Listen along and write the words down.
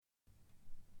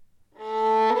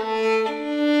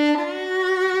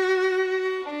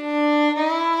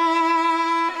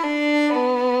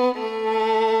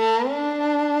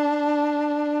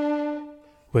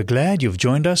We're glad you've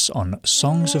joined us on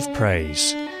Songs of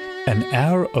Praise, an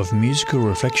hour of musical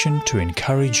reflection to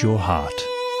encourage your heart.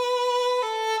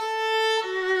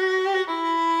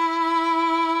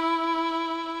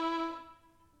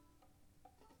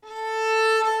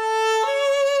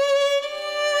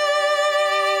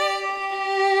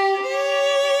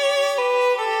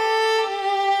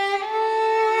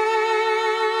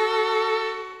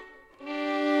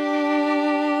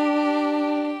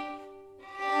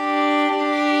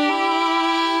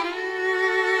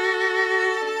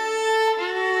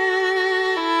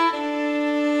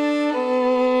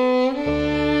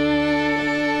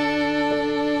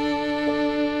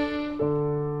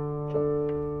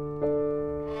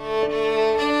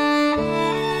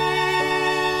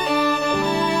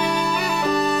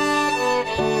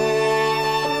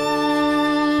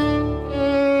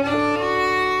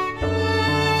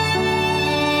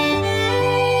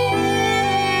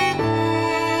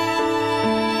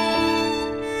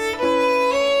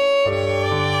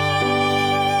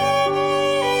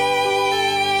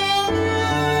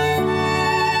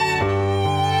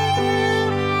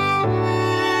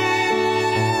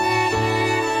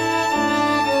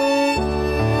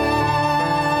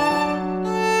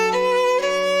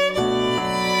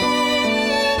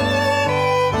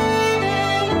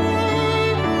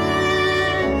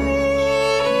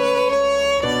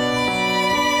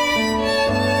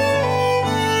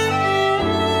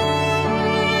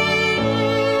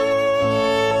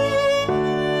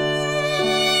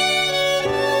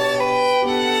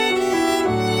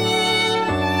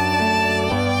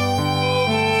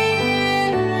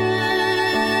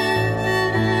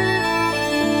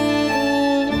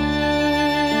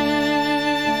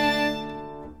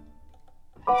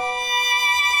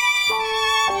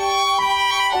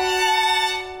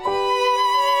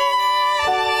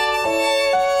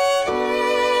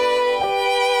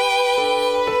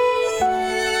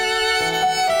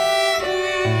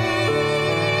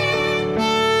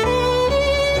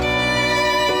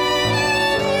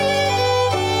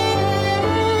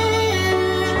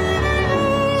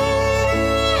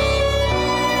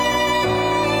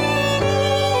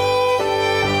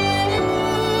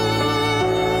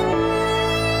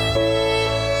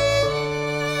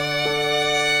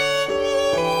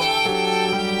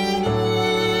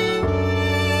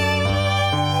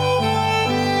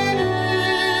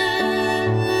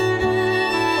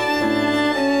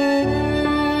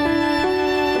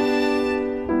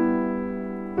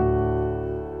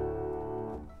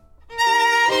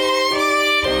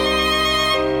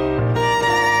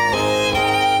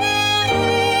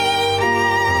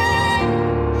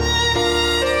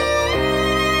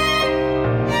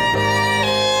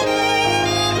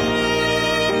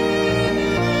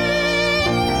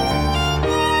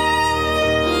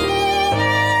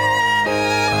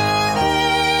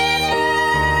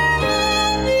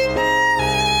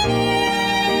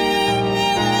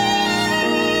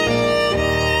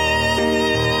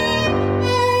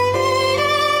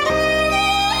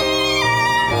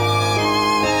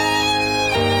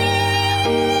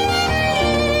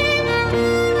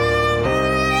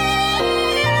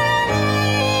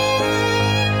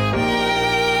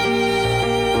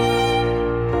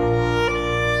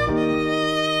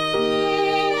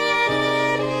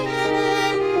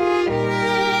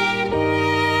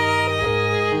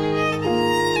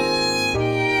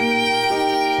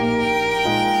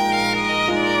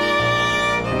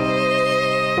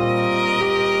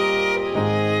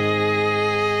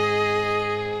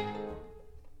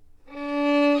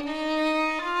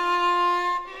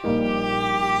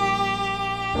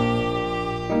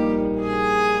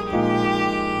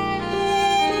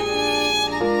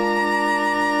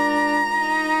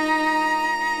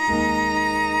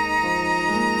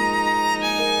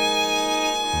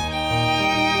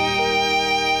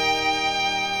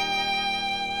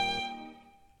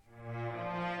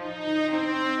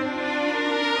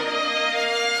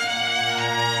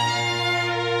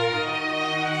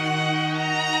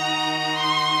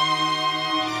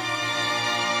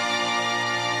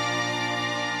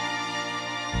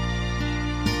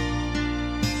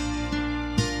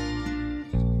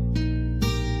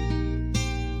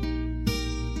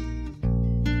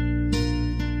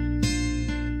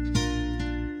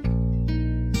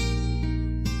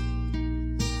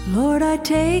 Lord, I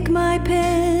take my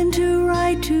pen to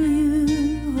write to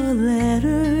you a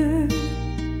letter,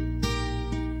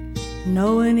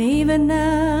 knowing even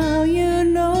now you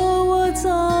know what's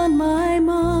on my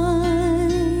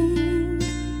mind.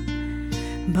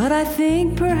 But I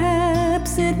think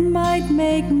perhaps it might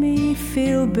make me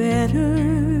feel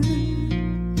better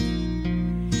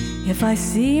If I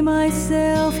see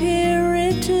myself here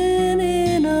written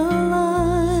in a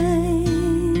line,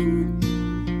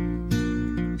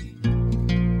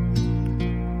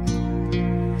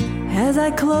 as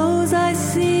I close I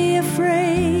see a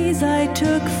phrase I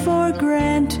took for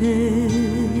granted,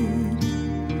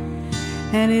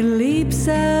 and it leaps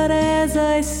out as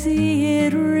I see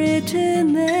it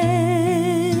written there.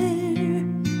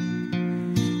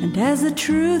 And as the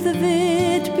truth of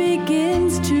it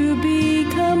begins to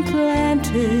become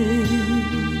planted,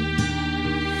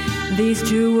 these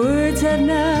two words have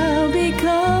now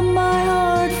become my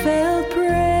heartfelt prayer.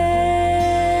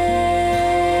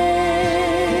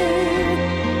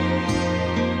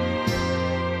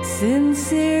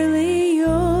 Sincerely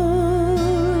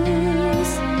yours,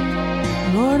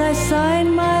 Lord, I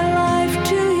sign my life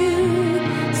to you.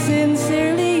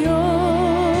 Sincerely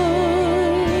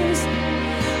yours,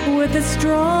 with a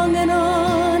strong and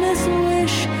honest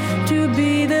wish to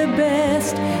be the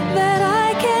best that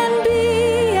I can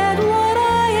be at what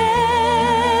I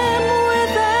am,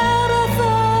 without a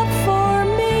thought for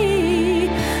me.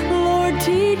 Lord,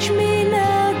 teach me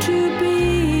now to be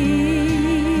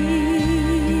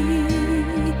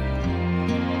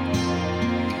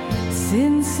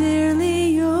sincerely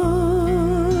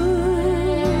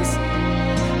yours,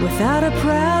 without a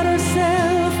proud or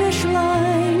selfish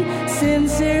line.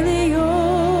 Sincerely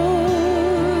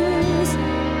yours,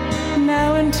 now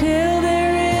until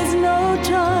there is no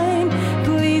time,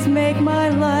 please make my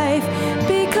life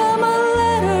become a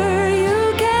letter you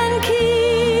can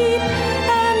keep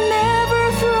and never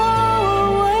throw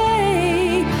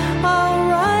away. I'll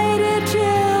write it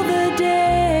till the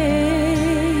day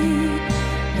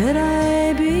that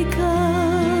I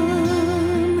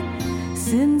become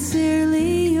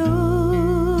sincerely yours.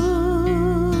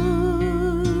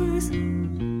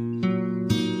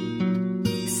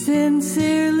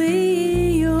 Sincerely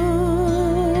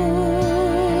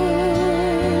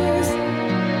yours,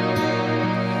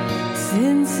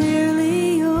 sincerely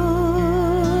yours,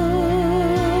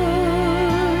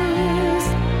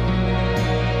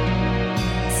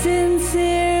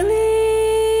 sincerely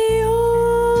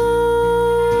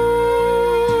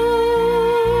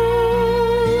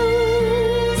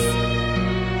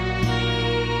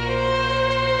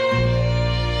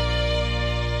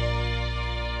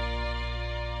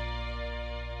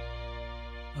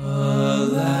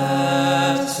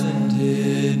Alas, and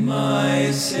did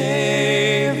my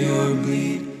Savior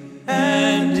bleed,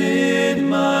 and did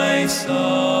my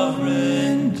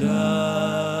Sovereign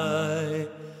die?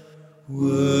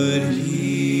 Would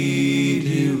he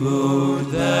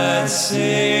devote that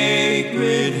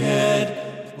sacred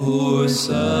head for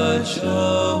such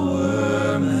a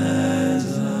worm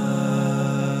as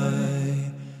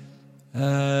I?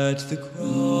 At the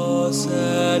cross,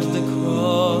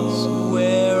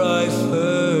 where I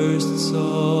first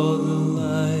saw the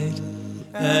light,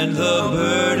 and the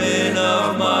burden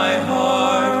of my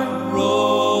heart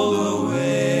rolled away.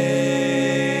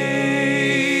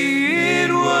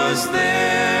 It was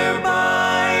there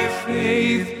by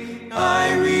faith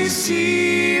I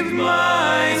received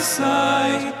my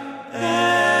sight,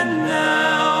 and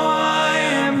now I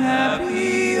am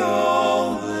happy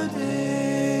all the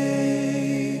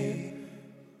day.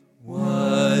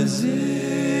 Was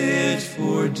it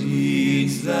for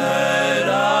deeds that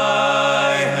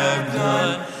I have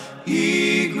done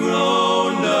he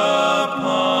groaned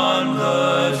upon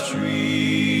the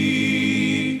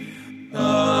tree?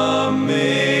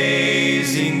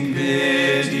 Amazing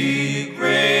pity,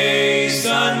 grace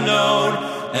unknown,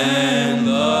 and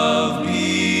love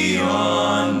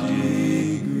beyond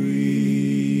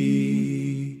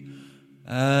degree.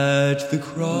 At the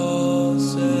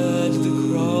cross,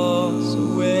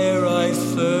 where I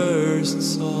first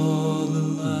saw the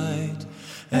light,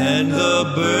 and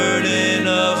the burden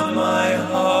of my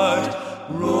heart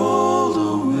rolled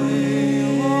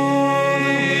away.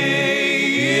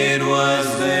 It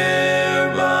was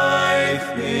there by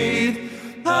faith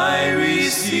I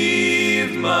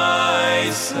received my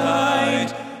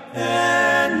sight,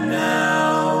 and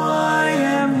now I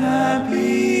am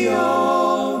happy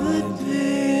all the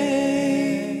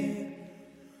day.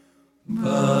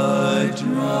 But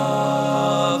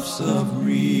drops of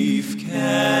grief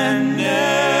can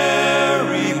ne'er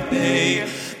repay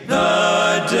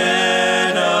the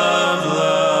debt of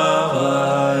love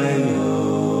I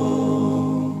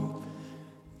owe.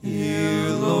 Dear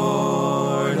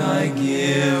Lord, I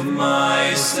give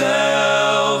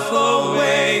myself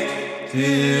away.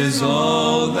 'Tis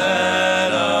all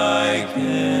that I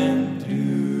can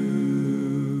do.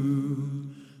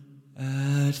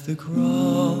 At the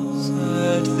cross,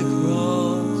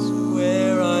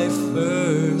 where I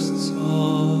first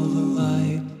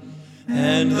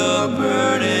and the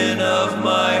burden of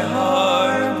my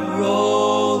heart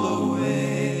roll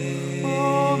away.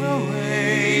 Rolled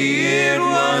away. It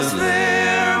was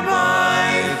there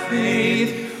by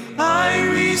faith I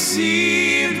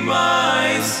received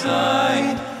my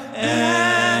sight,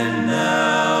 and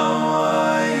now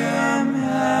I am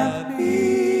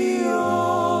happy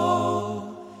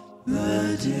all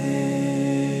the day.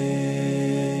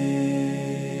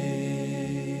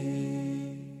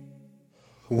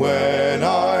 When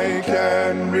I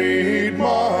can read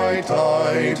my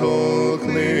title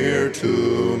clear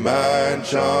to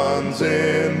mansions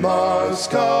in the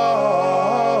skies,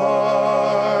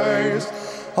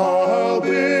 I'll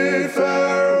bid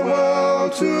farewell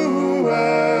to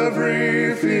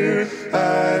every fear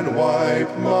and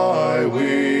wipe my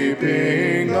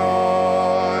weeping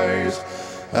eyes,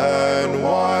 and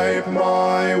wipe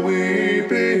my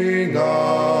weeping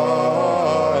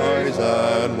eyes,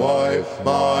 and wipe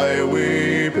my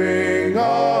weeping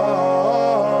eyes.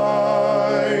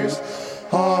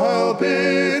 I'll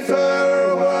bid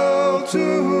farewell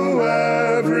to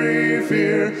every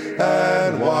fear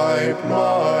and wipe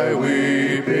my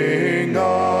weeping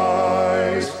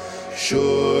eyes.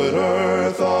 Should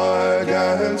earth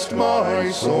against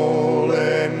my soul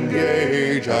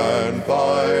engage and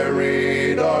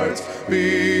fiery darts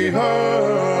be hurled,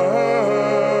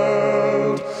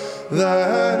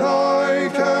 then I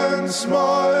can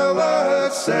smile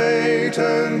at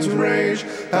Satan's rage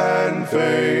and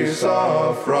face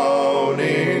a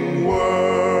frowning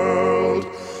world,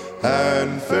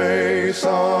 and face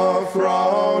a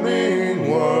frowning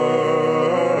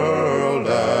world,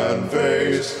 and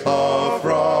face a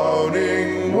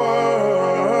frowning world.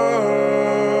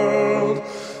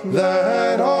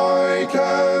 Then I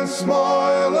can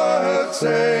smile at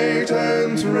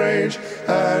Satan's rage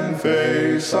and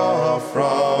face a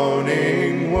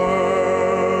frowning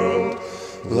world.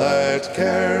 Let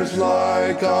cares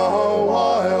like a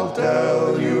wild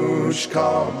deluge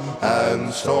come,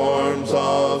 and storms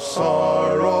of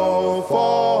sorrow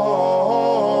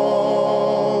fall.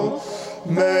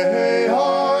 May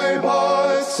I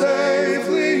but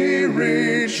safely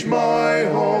reach my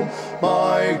home,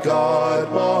 my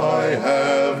God, my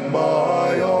heaven,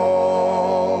 my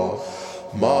all.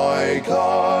 My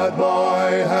God,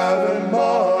 my heaven,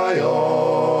 my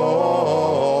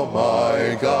all.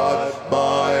 My God,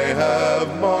 my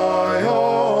heaven, my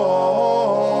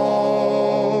all.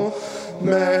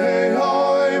 May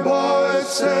I but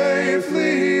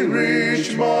safely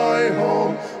reach my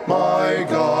home, my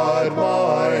God,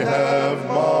 my heaven,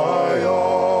 my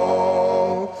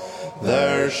all.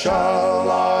 There shall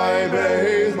I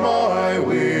bathe my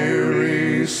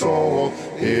weary soul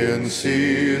in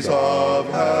seas of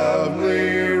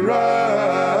heavenly rest,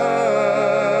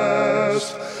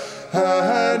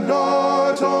 and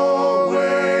not a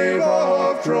wave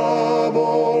of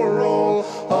trouble roll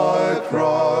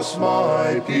across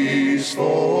my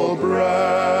peaceful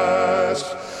breast,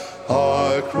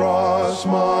 across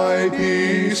my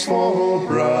peaceful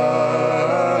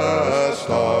breast,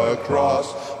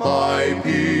 across my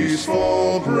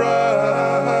peaceful breast,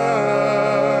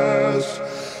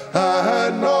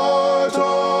 and not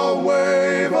a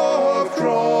wave of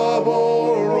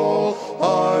trouble roll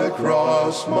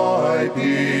across my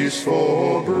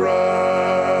peaceful breast.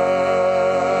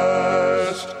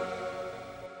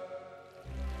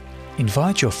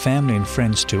 Invite your family and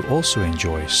friends to also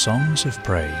enjoy Songs of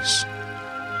Praise.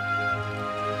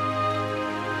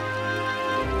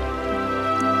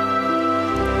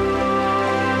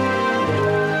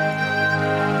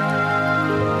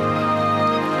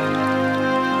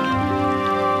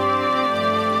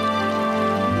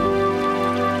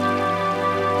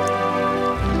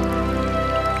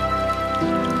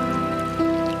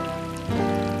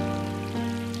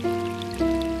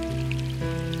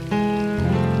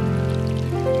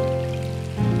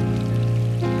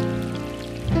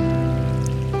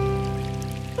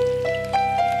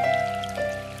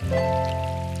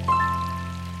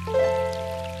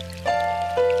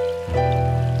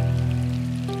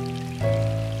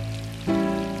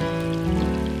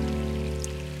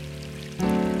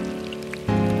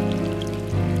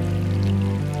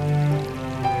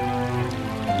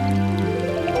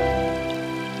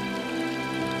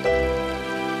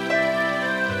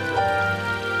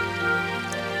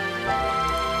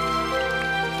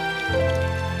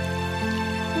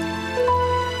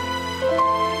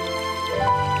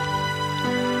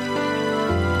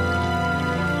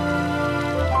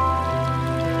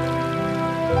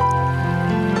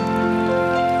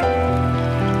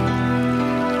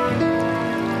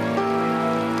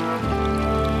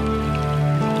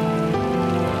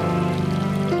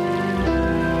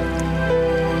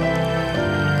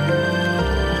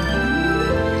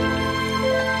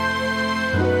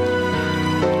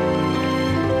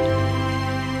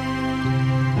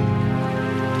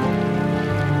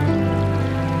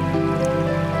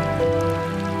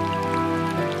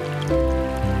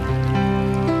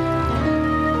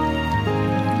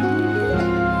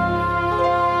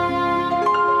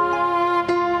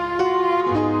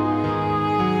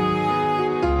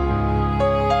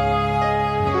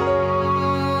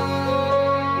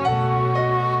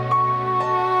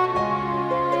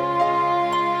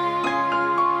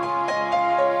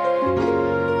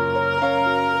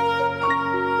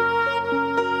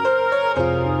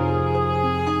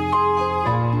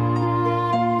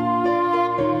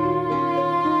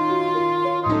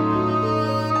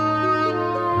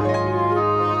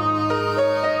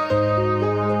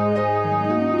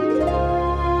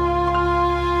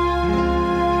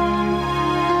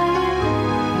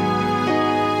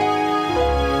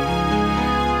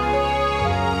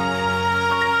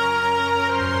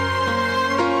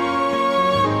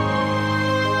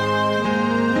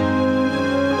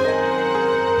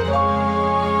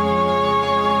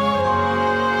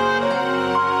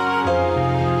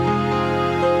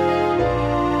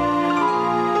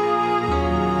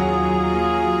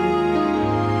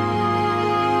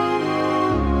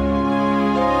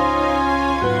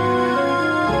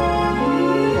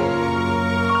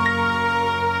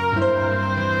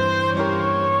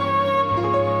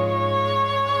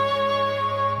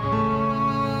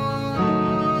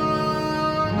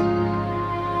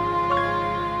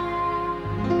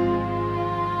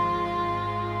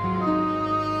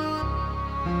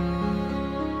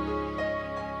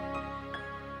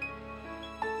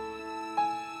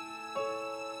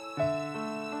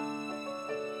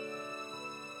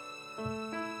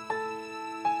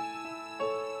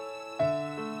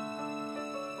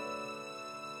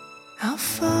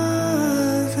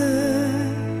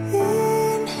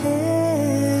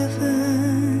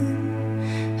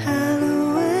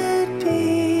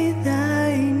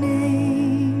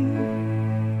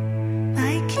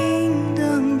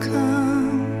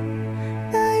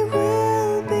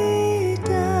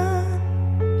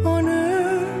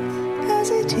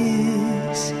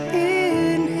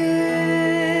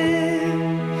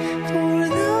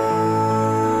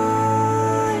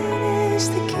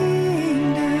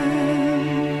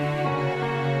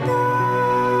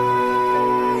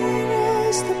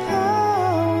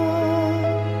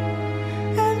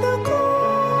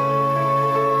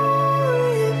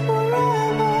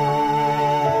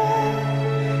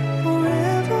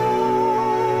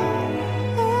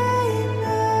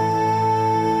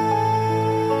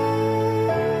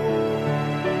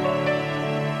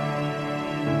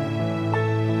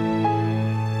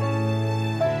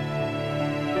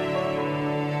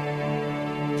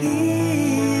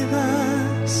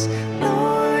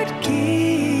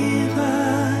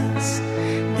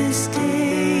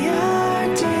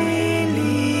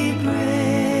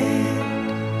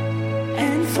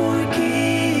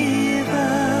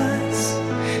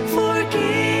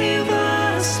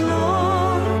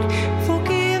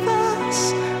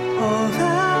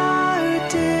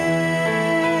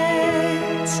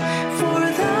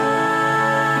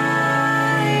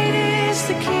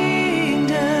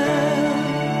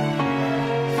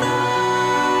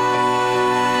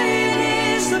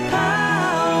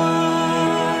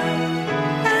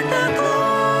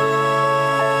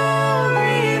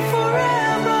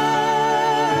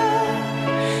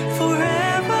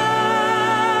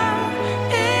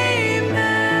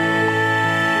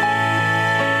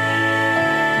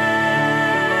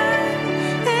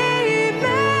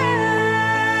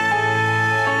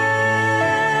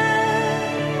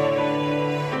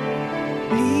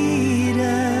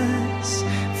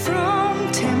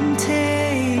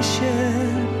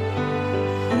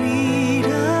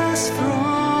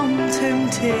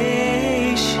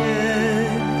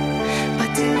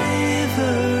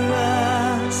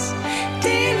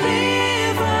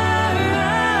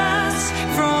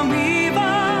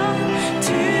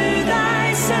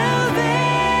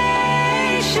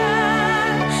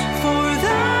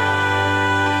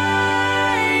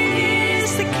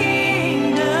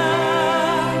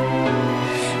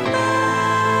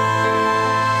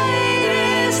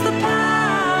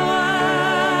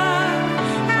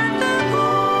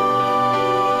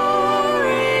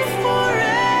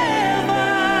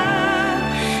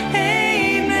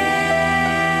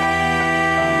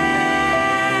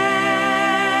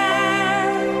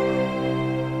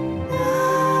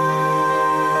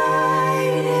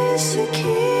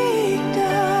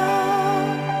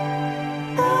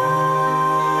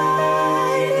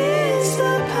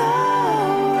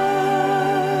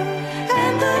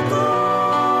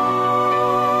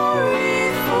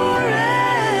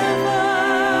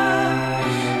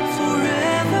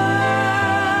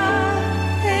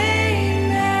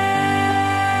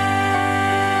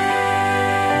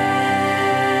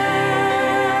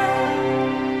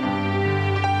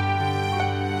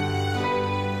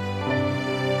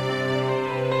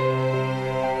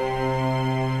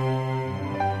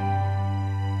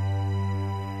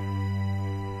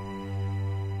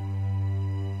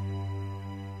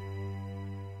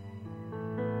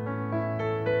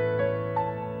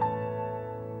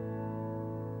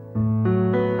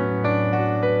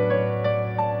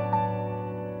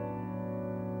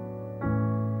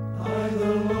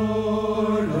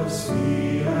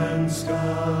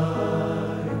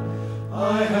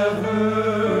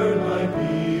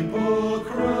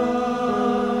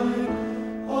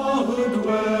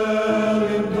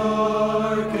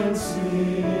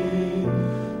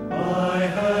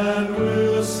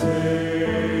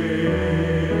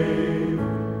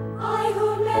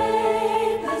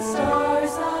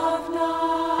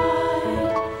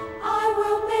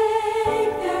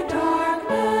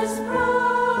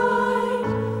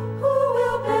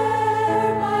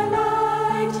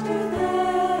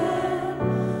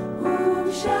 whom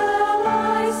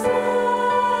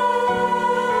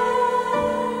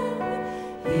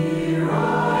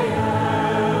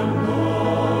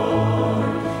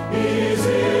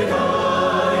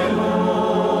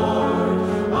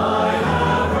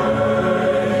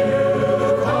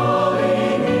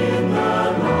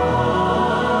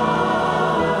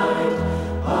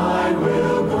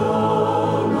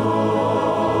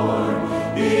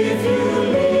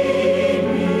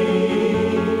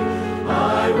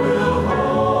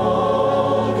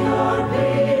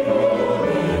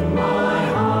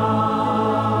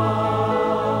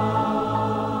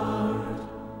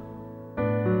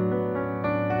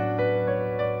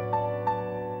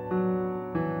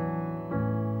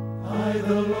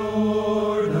the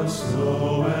Lord of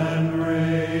snow and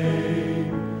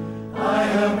rain. I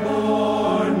have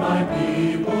borne my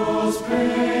people's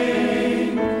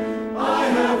pain. I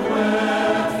have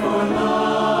wept for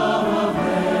love of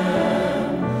them.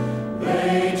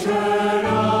 They turn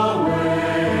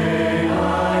away.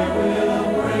 I will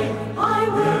break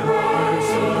their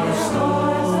hearts of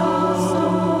stone.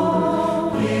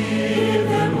 Give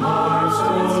them hearts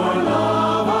for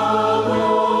love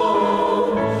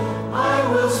alone. I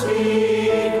will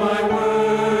speak my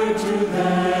word to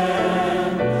them.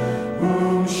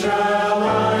 Whom shall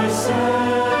I send?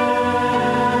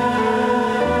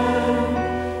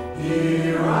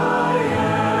 Here I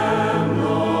am,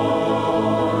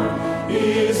 Lord.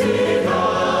 Is it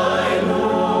I,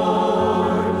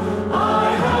 Lord? I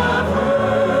have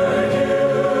heard you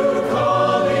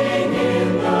calling in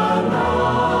the night.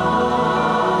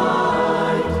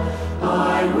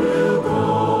 I will go,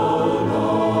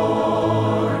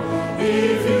 Lord.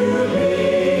 If you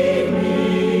lead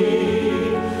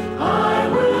me, I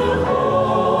will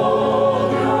hold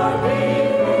your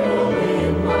people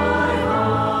in my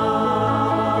heart.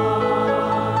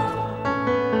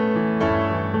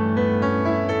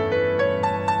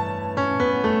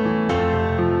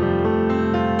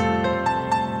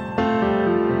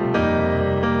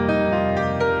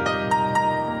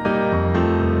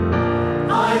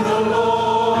 I, the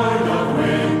Lord of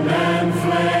wind and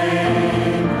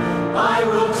flame, I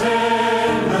will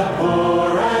tend the poor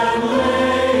and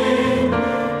lame.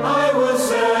 I will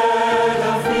set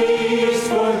a feast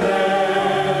for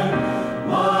them.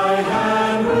 My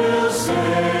hand will say,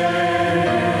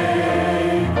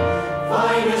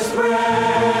 finest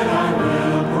bread I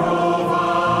will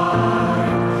provide,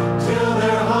 till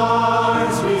their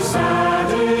hearts be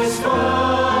satisfied.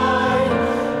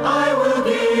 I will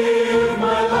give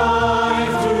my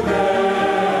life to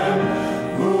them.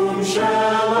 Whom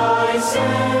shall I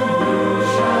send? Whom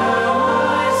shall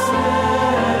I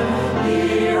send?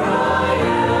 Here I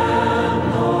am,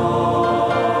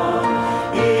 Lord.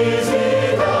 Is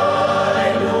it I,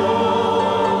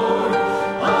 Lord?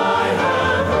 I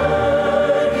have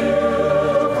heard you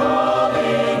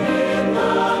calling in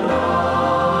the night.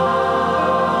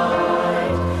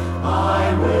 I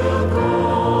will go,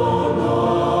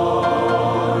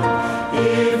 Lord.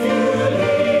 If you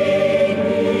lead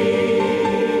me,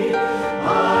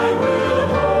 I will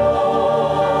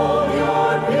hold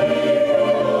your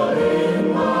people in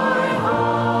my heart.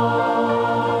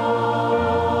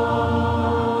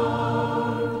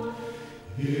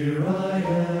 Here I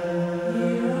am,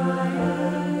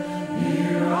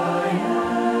 here I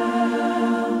am,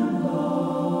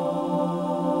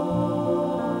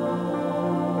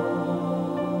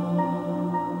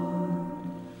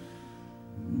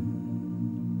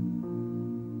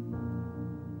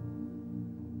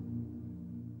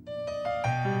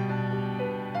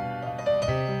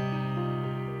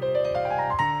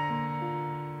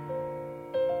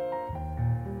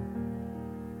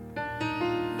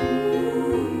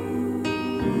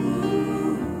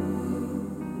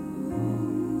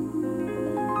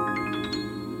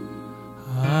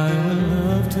 I would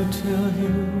love to tell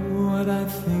you what I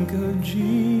think of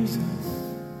Jesus,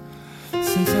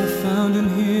 since I found in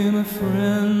him a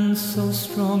friend so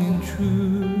strong and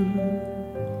true.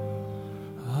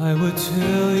 I would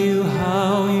tell you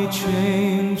how he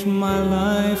changed my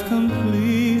life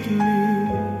completely.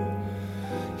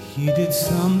 He did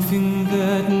something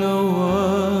that no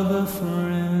other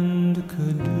friend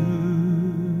could do.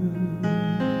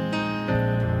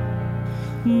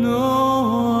 No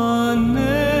one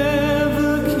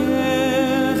ever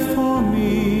cared for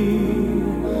me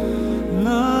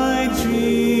like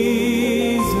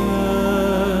Jesus.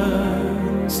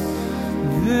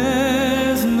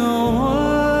 There's no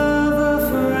other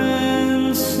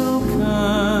friend so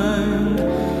kind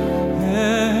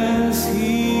as he.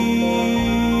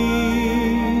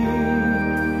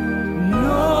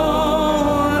 No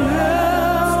one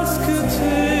else could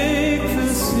take the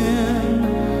sin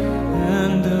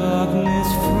and darkness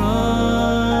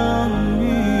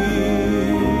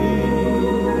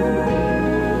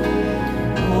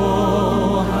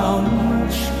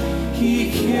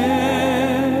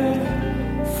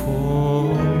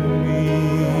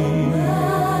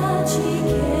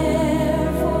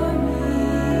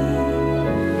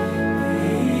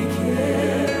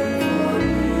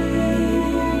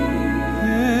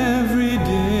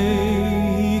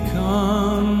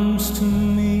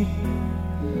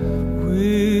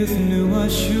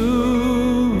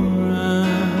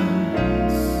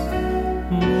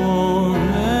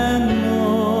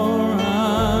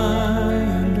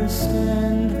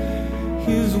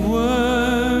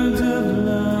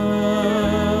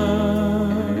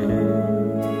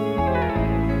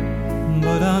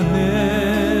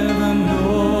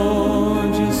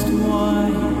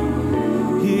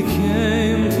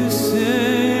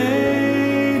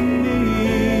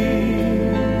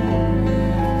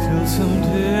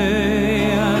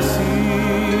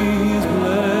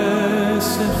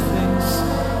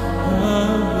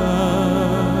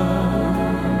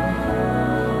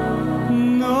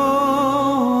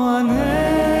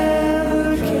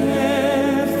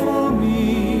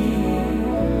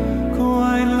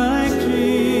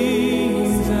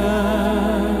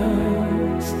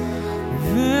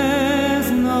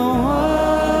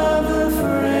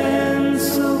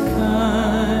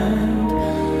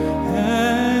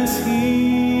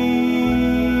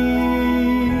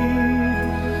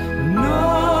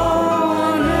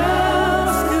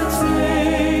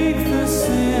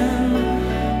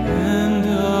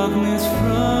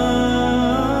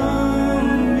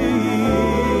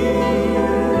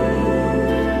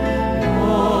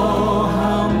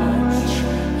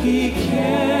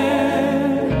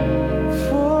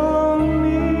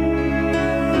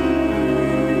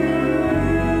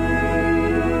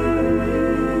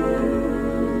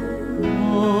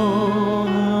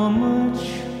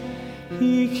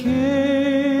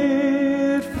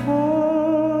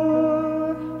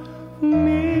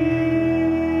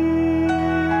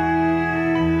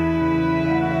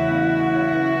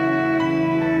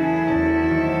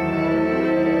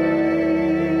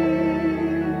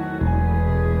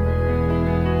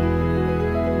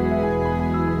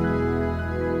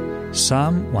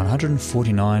Psalm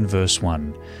 149 verse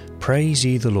 1. Praise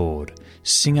ye the Lord.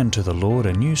 Sing unto the Lord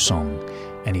a new song,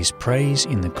 and his praise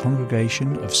in the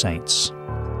congregation of saints.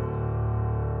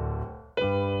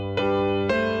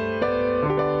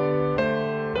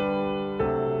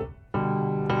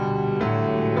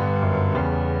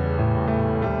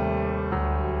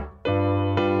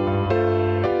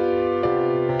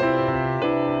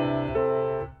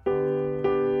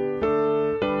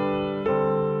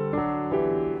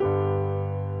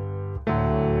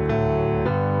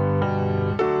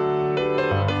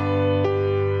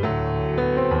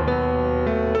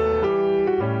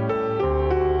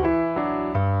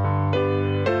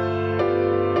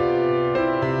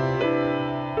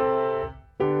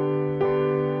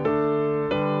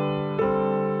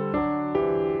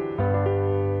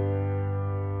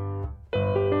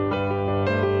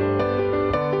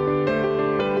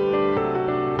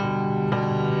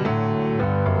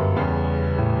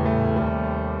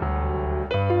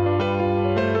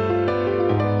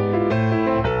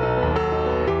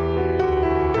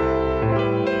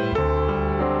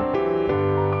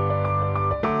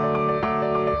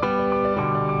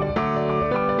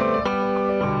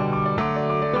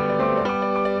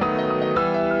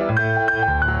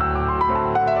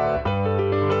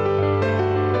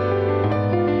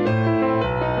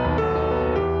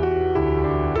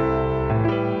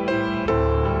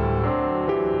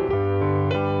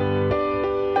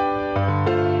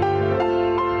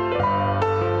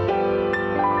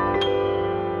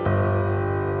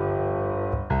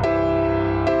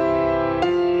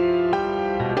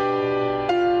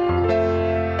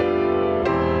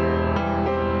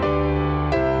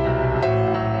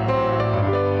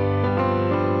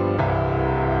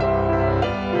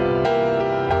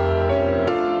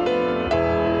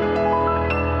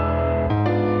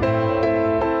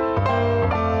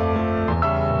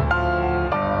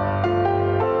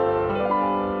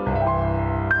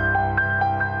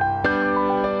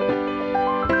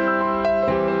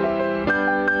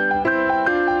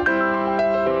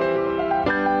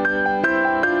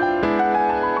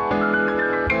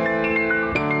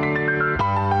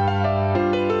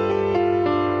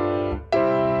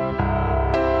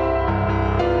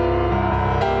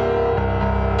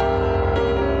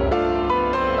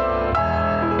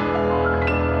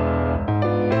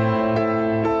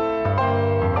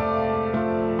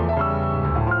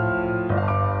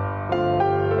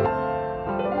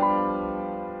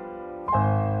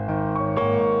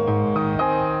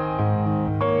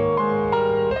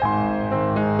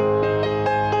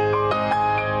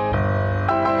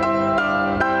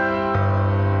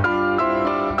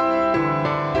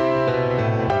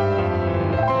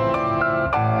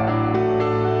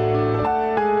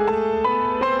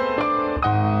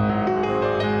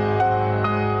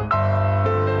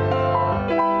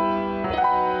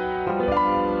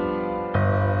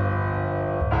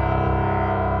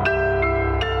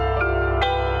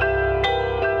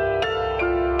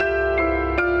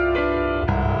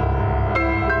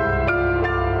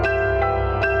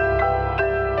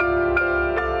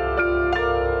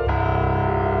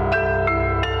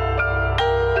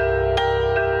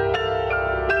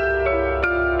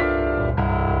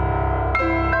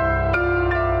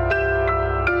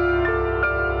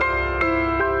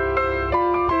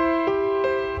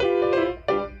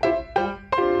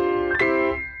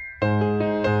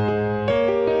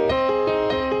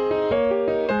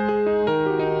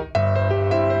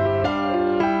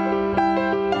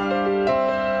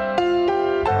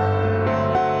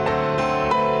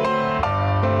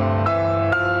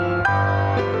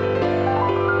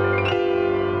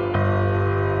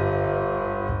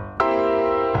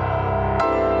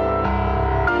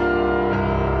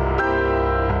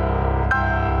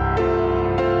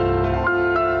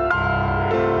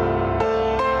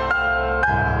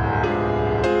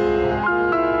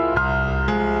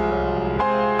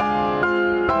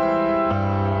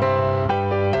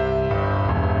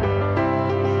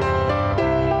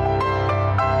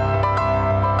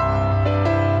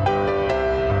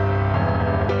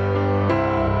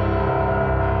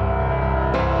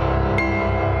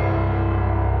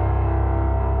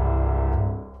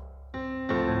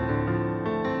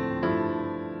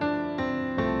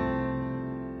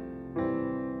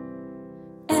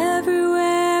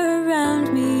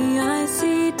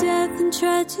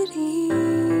 tragedy,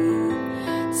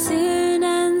 sin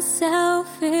and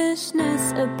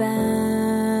selfishness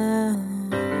abound.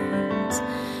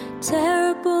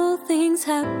 Terrible things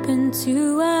happen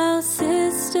to our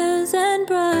sisters and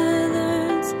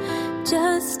brothers.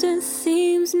 Justice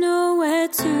seems nowhere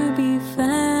to be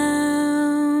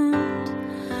found.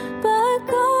 But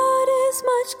God is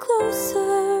much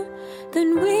closer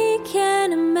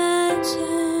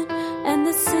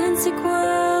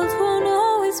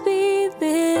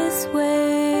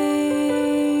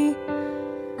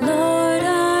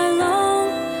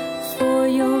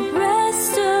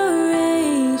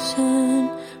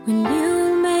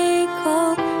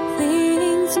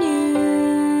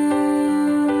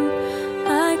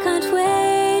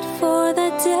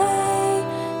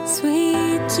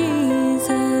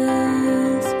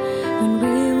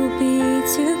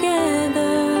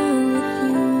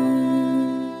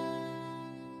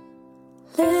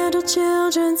Little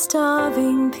children,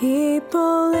 starving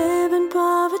people live in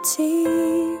poverty.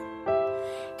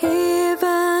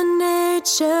 Even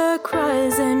nature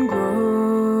cries and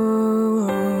groans.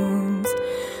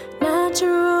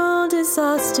 Natural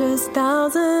disasters,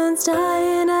 thousands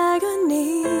die in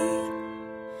agony.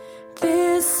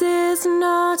 This is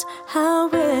not how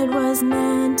it was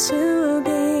meant to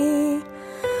be.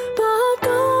 But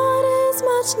God is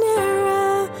much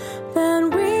nearer than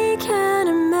we can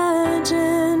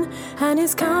imagine, and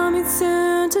He's coming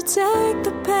soon to take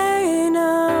the pain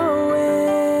away.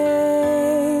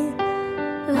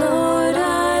 Lord,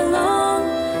 I long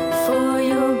for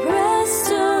your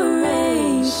restoration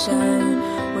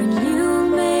when you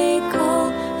make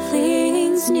all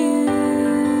things new.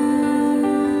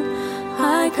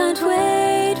 I can't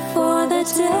wait for that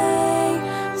day,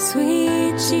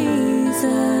 sweet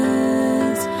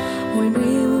Jesus, when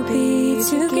we will be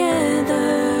together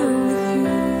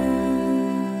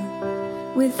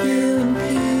with you in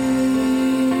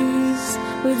peace,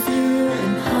 with you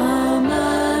in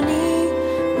harmony,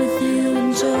 with you in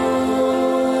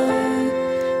joy,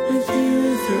 with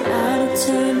you throughout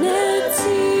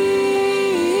eternity.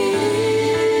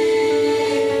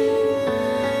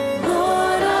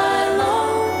 Lord, I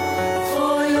long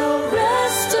for your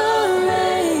restoration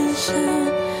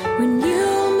when you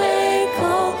make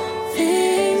all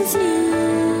things new.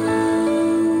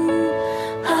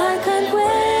 I can't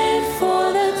wait for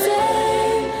that day,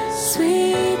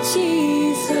 sweet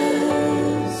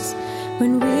Jesus,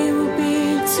 when we will be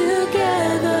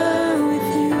together with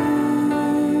you,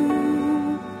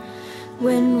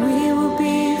 when we will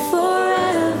be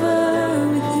forever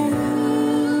with you,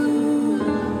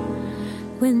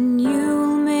 when you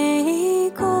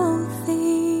make all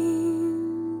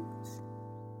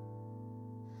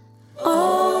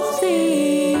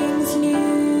things new.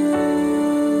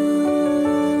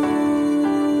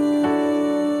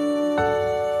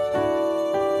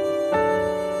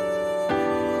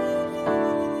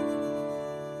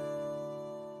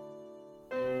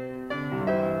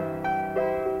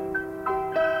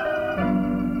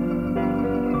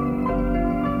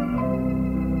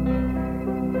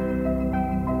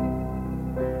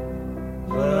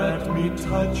 Let me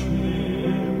touch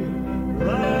him.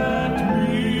 Let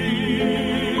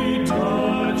me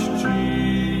touch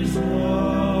Jesus.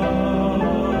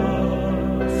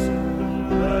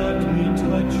 Let me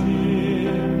touch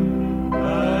him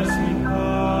as he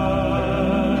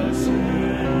passes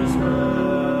by.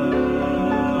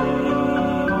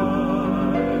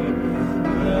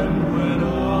 Then when I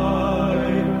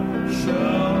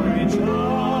shall reach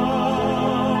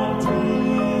out to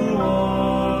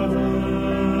others,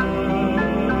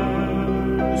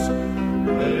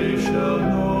 they shall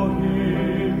know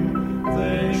him,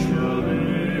 they shall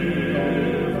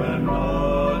live and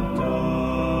not die.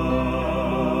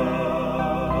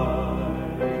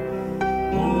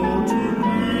 Oh, to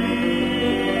be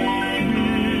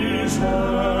his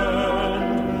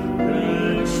hand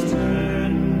extended,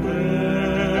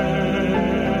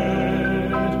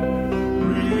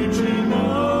 reaching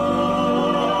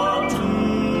out to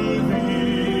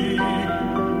thee,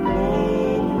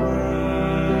 oh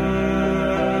breast.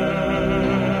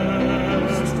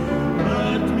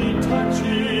 Let me touch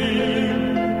him,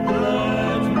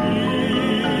 let me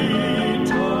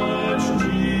touch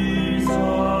Jesus,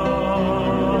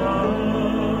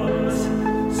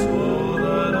 so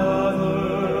that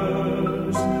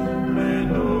others may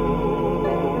know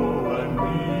and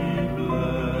be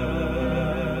blessed.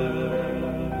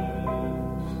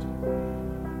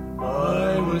 I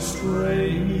was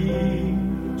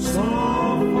straying so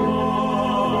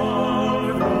far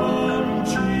from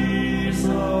Jesus.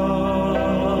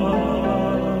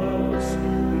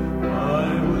 I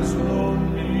was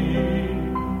lonely,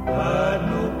 had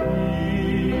no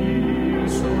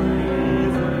peace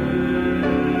within.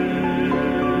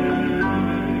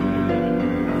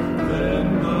 Then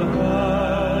the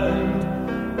hand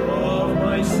of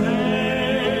my Savior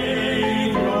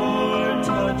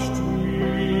touched me.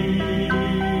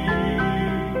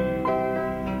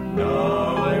 Now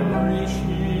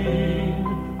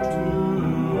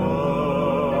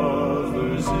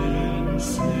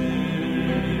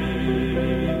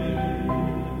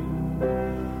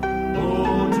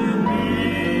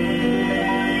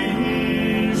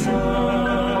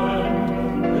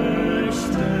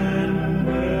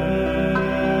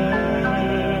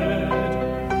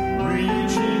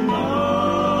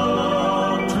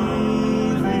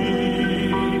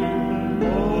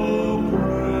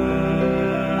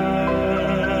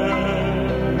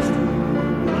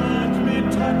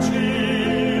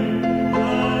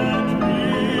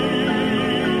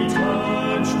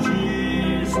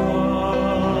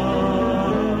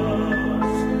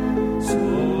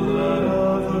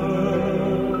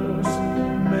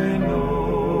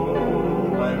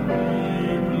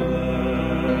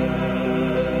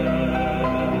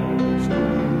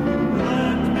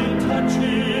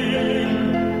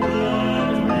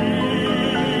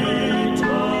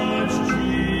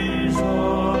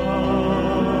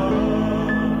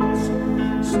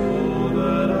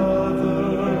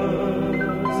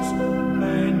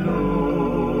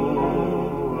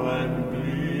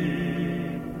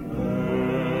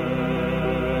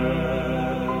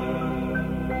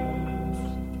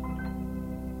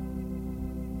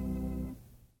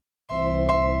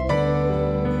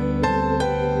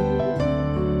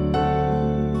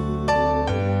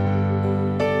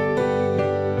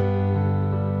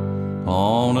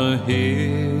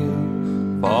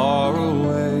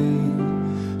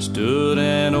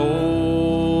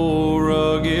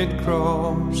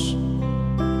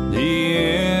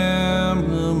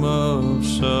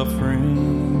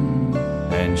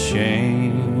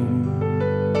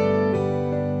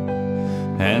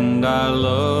And I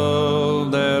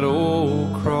love that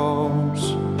old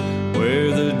cross where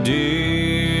the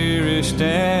dearest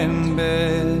and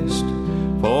best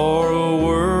for a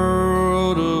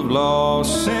world of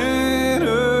lost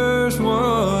sinners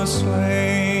was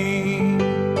slain.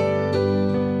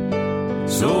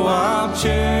 So I'll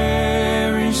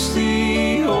cherish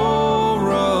the old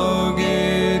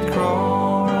rugged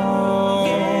cross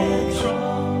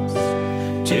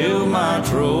till my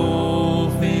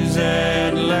trophies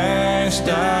at last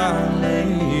I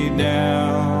lay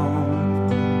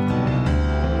down.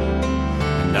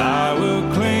 And I will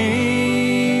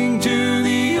cling to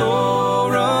the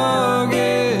old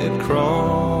rugged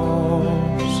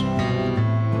cross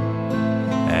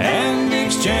and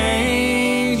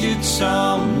exchange it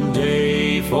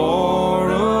someday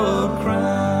for a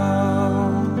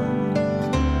crown.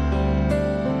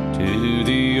 To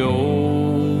the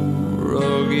old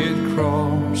rugged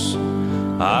cross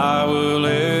I will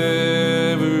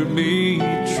ever be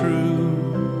true.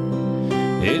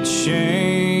 Its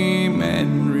shame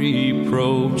and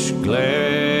reproach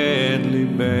gladly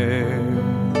bear.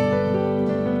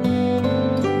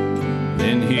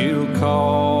 Then he'll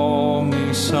call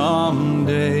me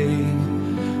someday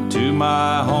to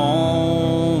my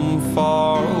home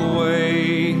far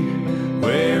away,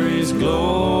 where his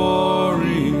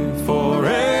glory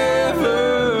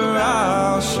forever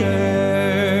I'll share.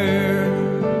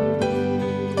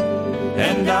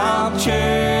 And I'll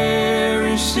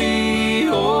cherish the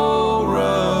old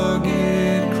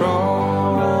rugged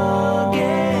cross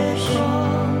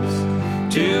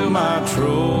till my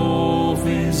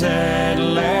trophies at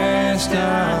last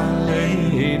I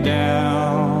lay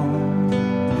down.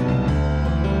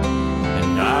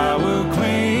 And I will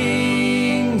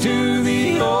cling to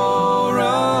the old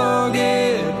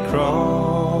rugged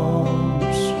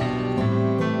cross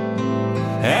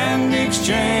and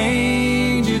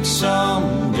exchange it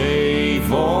someday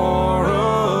for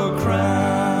a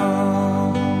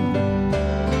crown.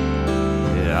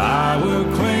 Yeah, I will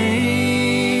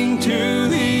cling to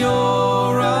the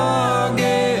old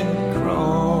rugged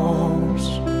cross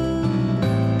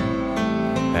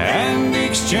and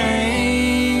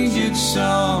exchange it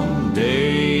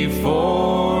someday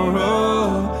for a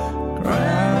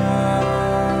crown.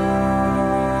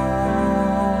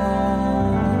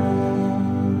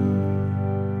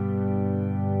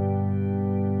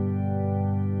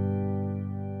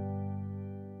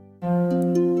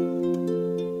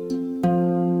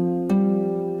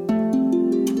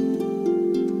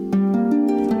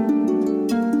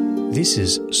 This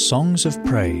is Songs of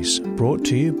Praise, brought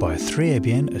to you by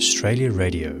 3ABN Australia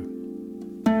Radio.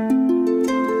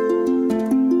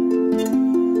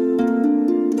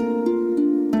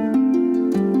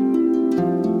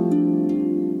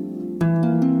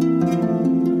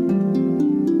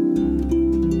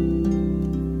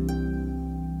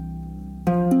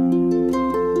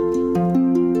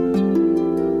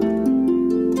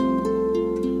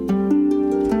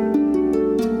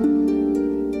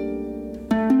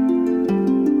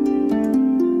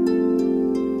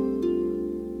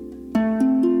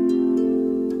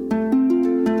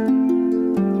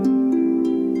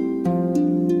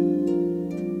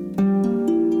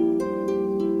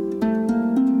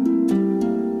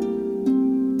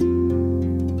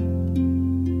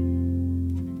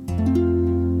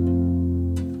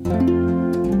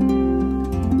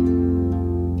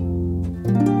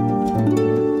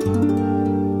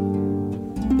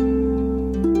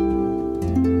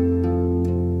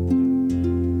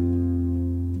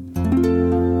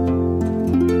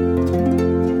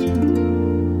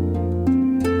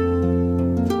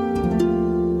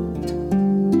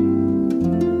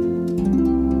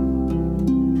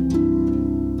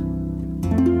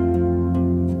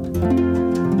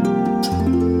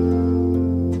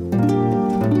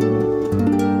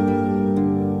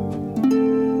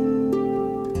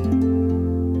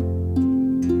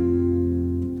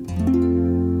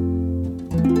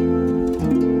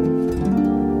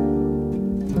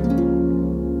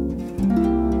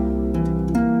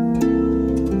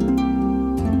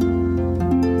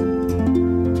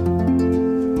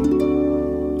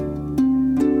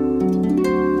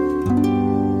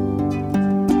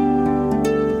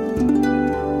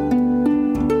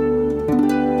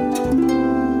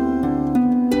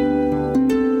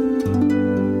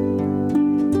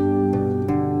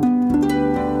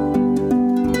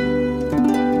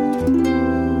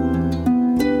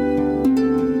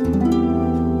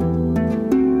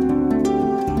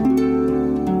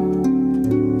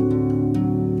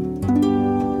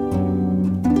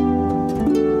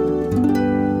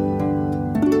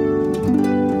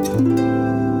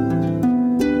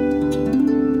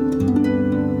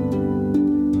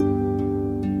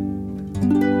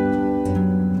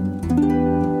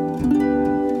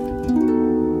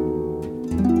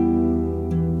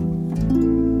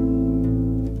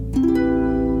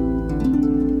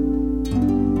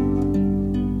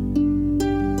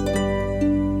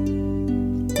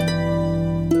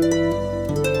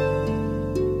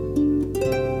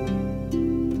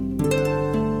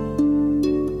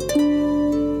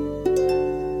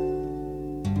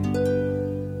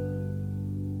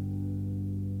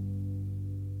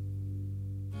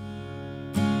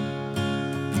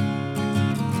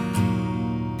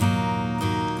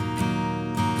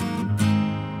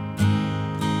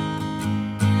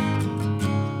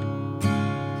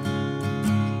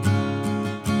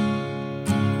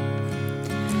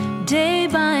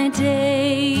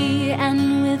 day,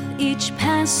 and with each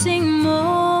passing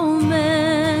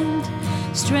moment,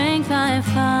 strength I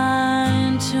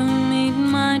find to meet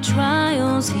my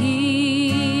trials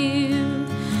here,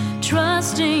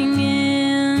 trusting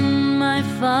in my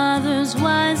Father's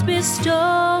wise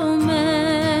bestowment.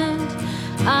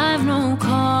 I've no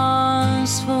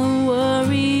cause for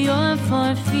worry or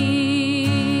for fear.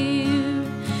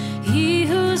 He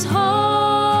whose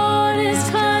heart is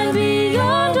kind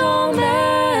beyond all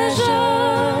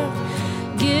measure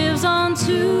gives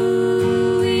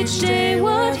unto each day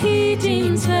what he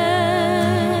deems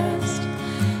best.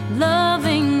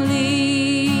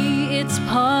 Lovingly, it's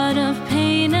part of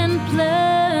pain and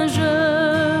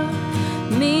pleasure,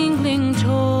 mingling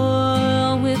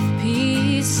toil with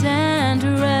peace and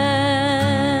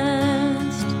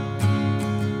rest.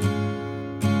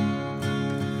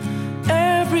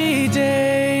 Every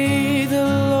day the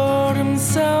Lord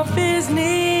himself is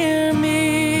near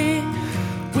me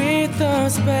with a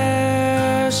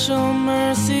special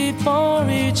mercy for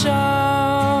each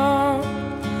hour.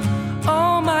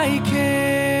 All my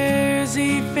cares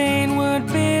he fain would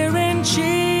bear and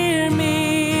cheer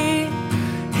me.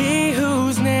 He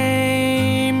whose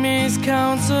name is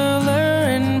Counselor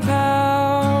and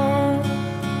Power,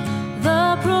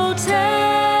 The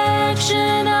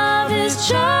protection of his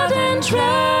child and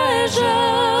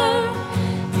treasure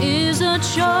is a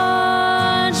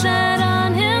charge that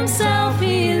on himself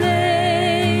he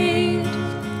laid.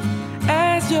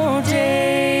 as your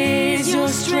days your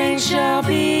strength shall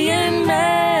be in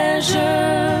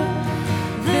measure.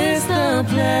 This the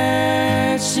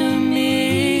pledge to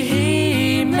me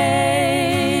he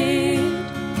made.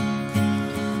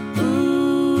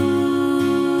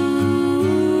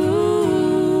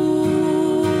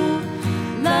 Ooh,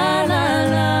 la la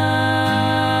la,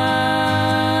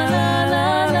 la la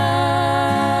la.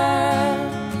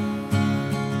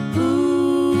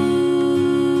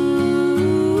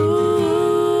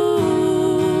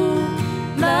 Ooh,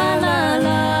 la la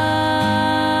la,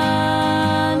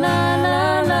 la la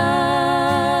la.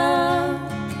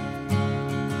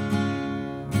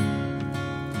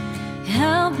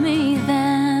 Help me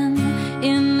then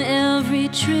in every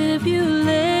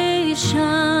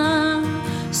tribulation,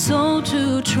 so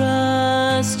to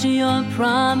trust your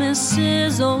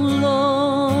promises, O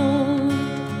Lord,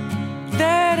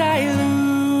 That I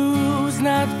lose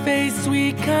not faith,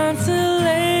 sweet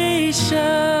consolation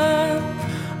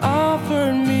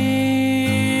offered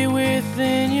me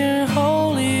within your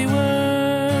holy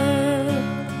word.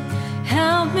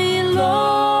 help me,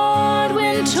 Lord,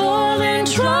 when toil and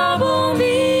trouble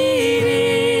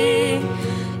meeting,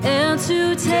 and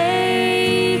to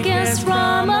take as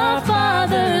from a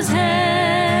Father's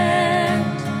hand,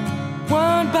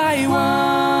 One by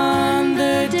one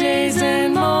the days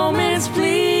and moments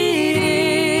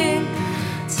fleeting,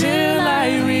 till I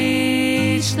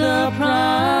reach the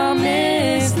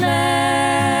promised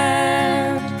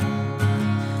land.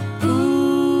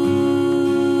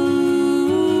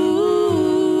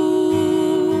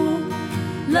 Ooh,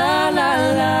 la la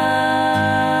la,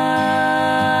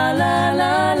 la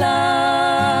la la.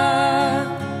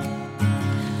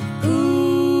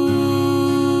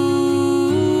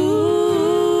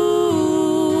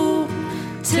 Ooh,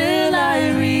 till I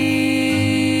reach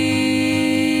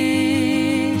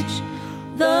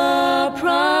the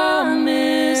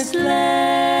promised land.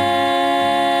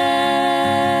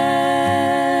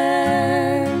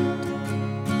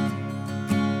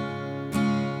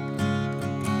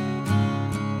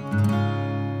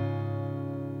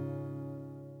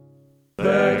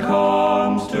 There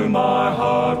comes to my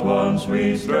heart one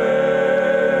sweet strain,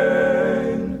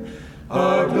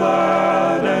 a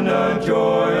glad and a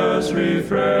joyous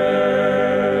refrain.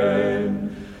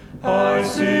 I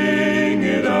sing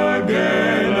it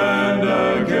again and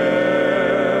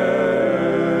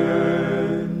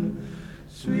again.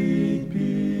 Sweet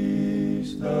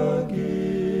peace, the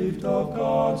gift of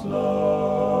God's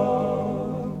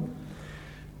love.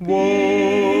 Wonderful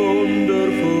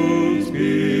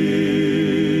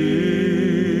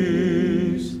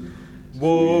peace,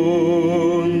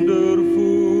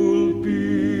 wonderful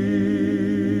peace,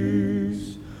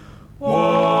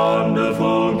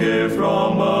 wonderful gift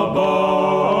from above.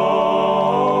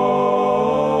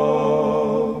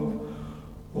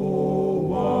 Oh,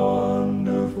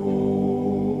 wonderful,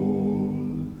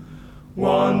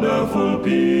 wonderful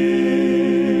peace,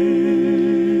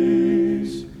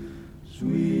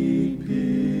 sweet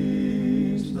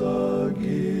peace, the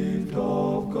gift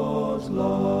of God's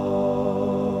love.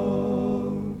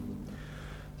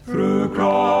 Through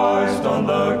Christ on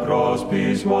the cross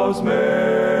peace was made.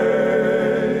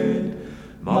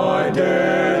 My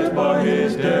debt by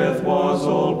his death was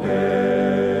all paid.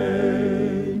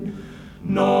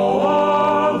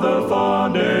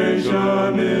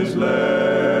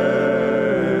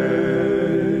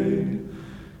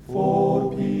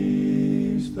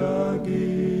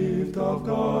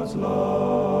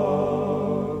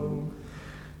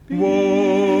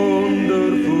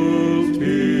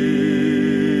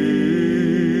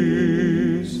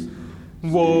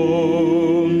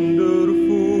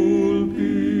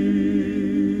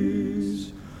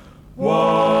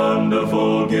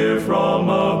 gift from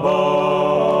above.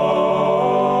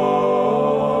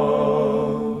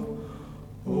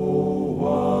 Oh,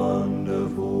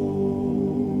 wonderful,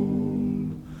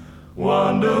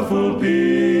 wonderful peace,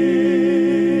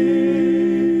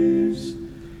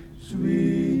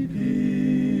 sweet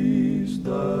peace,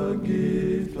 the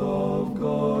gift of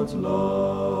God's love.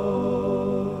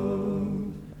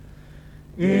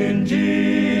 In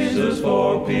Jesus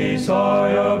for peace I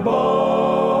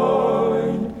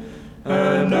abide,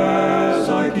 and as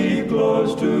I keep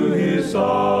close to his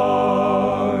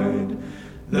side,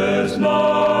 there's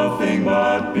nothing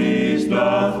but peace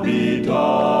doth betide.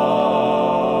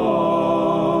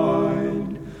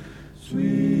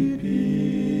 Sweet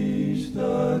peace,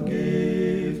 the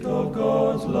gift of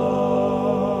God's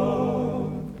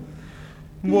love.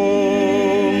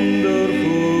 Wonderful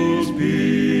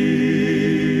peace,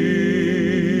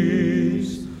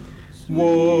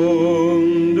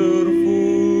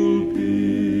 wonderful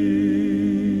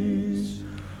peace,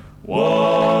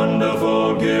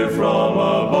 wonderful gift from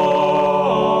above.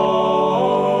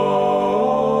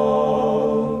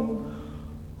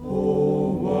 Oh,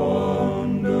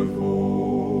 wonderful,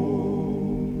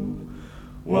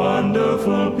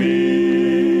 wonderful peace,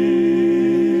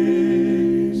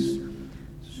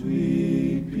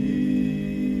 sweet peace,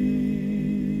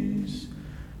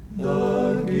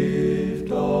 the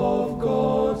gift of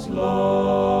God's love.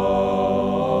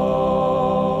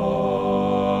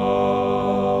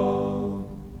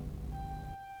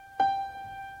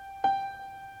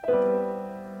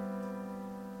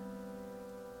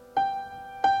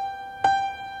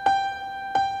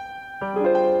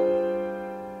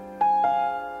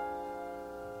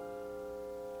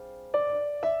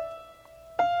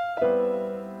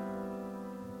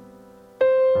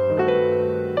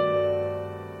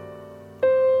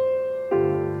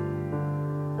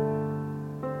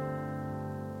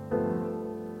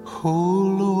 O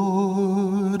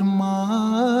Lord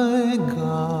my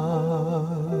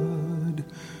God,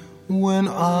 when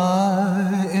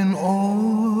I in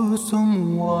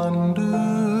awesome wonder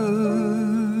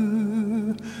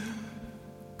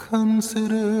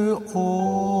consider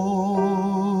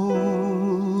all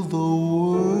the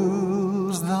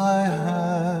worlds thy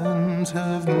hands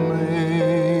have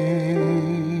made,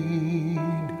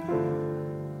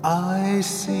 I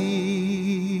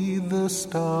see the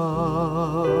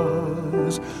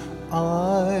stars,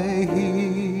 I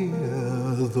hear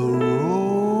the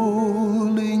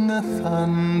rolling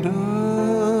thunder,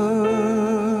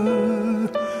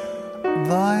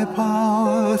 thy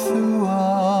power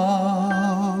throughout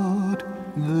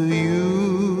the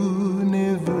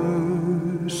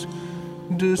universe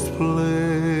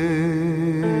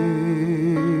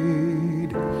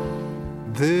displayed.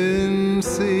 Then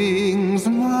sings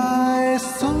my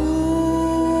soul,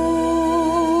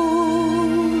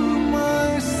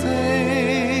 my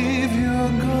Savior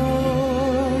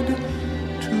God,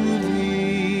 to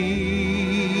thee.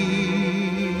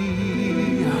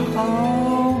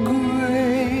 How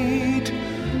great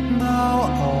thou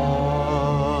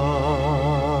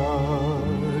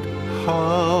art,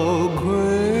 how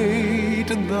great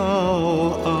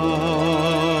thou art.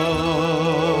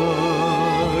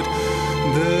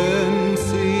 Then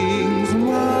sings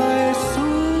my soul,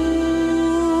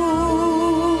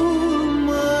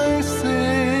 my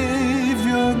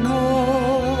Savior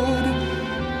God,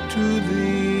 to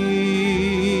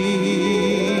thee.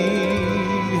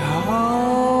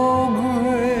 How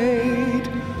great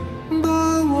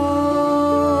thou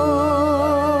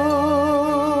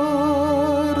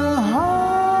art,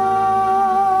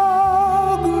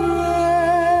 how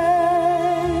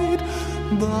great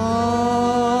thou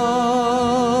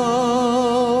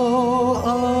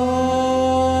art.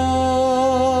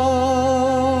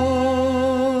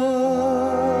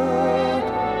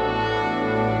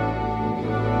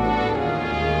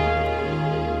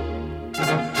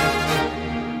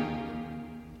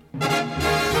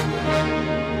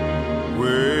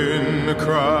 When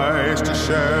Christ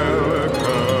shall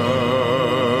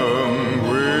come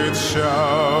with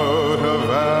shout of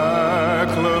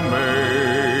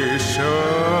acclamation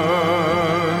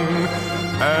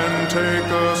and take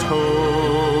us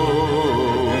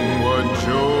home, what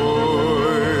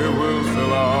joy will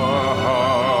fill our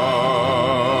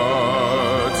hearts.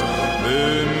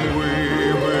 Then we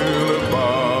will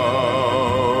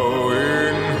bow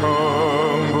in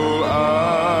humble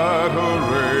adoration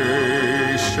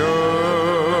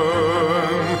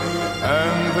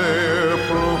and there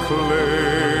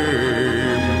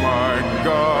proclaim, my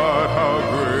God, how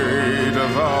great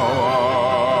thou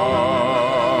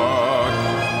art.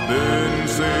 Then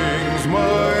sings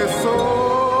my soul,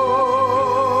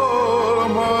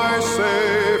 my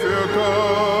Savior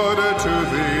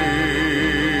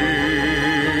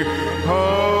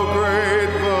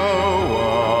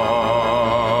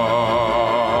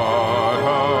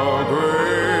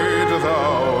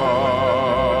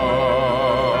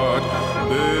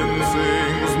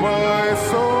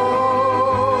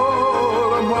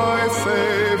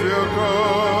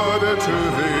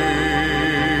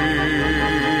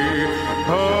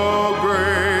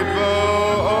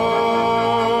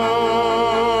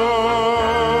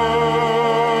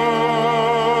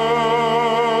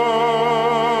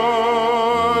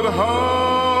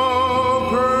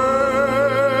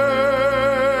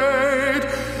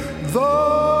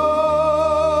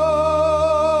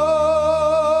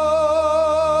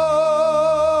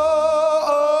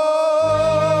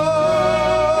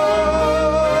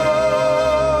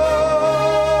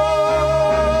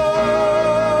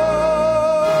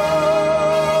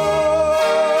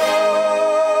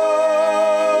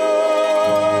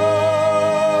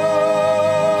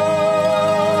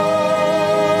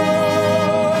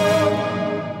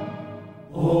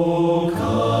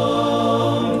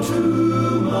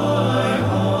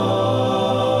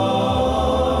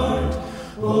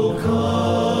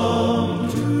come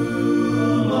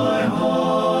to my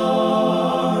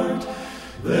heart.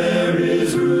 There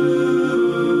is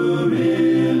room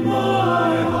in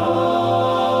my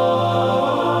heart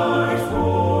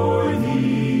for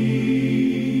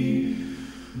thee,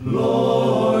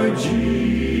 Lord Jesus.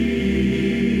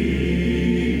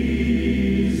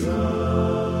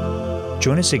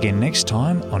 Join us again next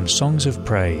time on Songs of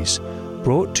Praise,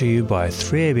 brought to you by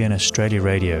 3ABN Australia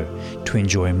Radio, to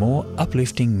enjoy more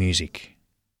uplifting music.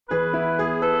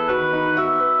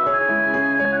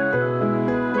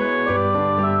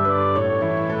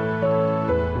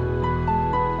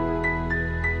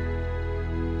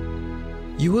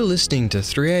 You are listening to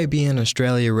 3ABN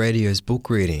Australia Radio's book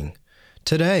reading.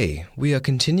 Today, we are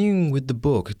continuing with the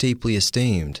book Deeply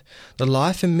Esteemed, The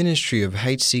Life and Ministry of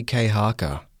H.C.K.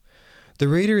 Harker. The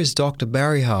reader is Dr.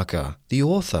 Barry Harker, the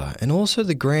author and also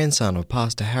the grandson of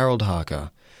Pastor Harold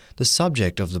Harker, the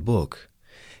subject of the book.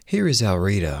 Here is our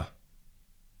reader.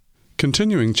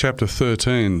 Continuing chapter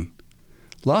 13.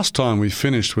 Last time we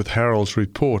finished with Harold's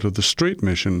report of the street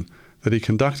mission that he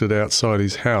conducted outside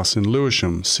his house in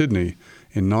Lewisham, Sydney,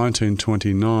 in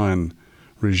 1929,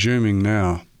 resuming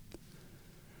now.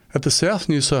 At the South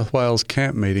New South Wales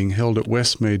camp meeting held at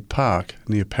Westmead Park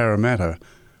near Parramatta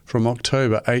from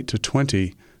October 8 to 20,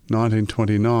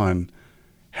 1929,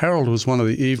 Harold was one of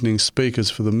the evening speakers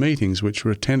for the meetings which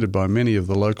were attended by many of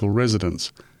the local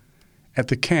residents. At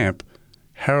the camp,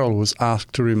 Harold was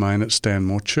asked to remain at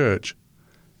Stanmore Church.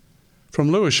 From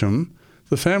Lewisham,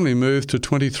 the family moved to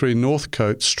 23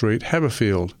 Northcote Street,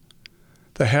 Haberfield.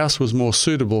 The house was more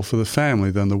suitable for the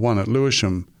family than the one at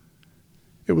Lewisham.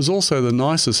 It was also the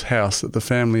nicest house that the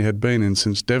family had been in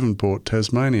since Devonport,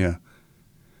 Tasmania.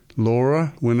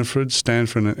 Laura, Winifred,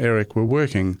 Stanford and Eric were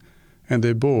working, and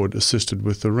their board assisted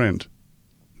with the rent.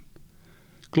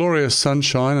 Glorious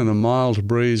sunshine and a mild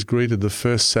breeze greeted the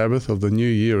first Sabbath of the new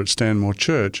year at Stanmore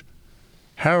Church.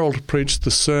 Harold preached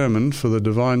the sermon for the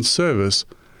divine service,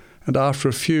 and after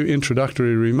a few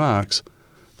introductory remarks,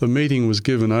 the meeting was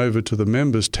given over to the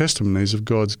members' testimonies of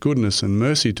God's goodness and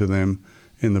mercy to them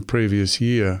in the previous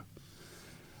year.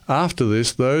 After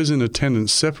this, those in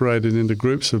attendance separated into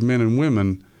groups of men and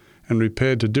women and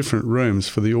repaired to different rooms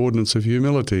for the ordinance of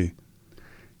humility.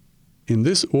 In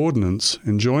this ordinance,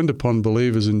 enjoined upon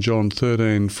believers in John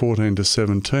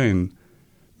 13:14-17,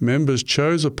 members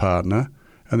chose a partner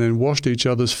and then washed each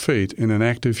other's feet in an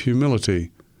act of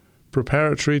humility,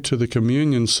 preparatory to the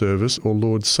communion service or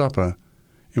Lord's Supper,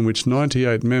 in which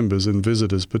 98 members and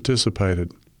visitors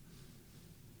participated.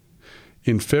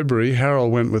 In February,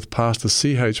 Harold went with Pastor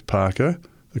C.H. Parker,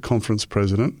 the conference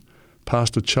president,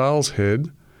 Pastor Charles Head,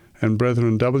 and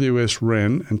Brethren W.S.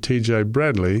 Wren and T.J.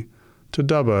 Bradley to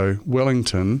Dubbo,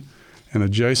 Wellington, and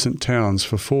adjacent towns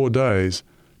for 4 days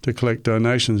to collect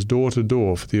donations door to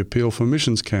door for the Appeal for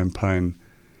Missions campaign,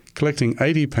 collecting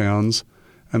 £80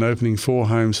 and opening 4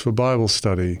 homes for Bible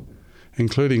study,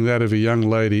 including that of a young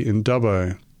lady in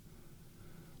Dubbo.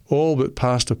 All but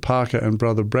Pastor Parker and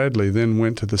Brother Bradley then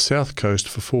went to the South Coast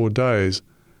for 4 days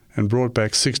and brought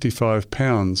back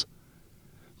 £65.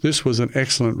 This was an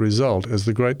excellent result as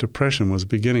the Great Depression was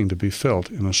beginning to be felt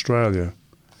in Australia.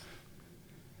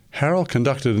 Harold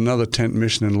conducted another tent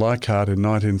mission in Leichhardt in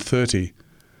 1930,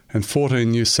 and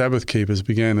 14 new Sabbath keepers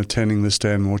began attending the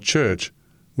Stanmore Church,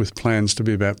 with plans to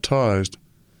be baptised.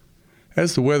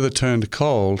 As the weather turned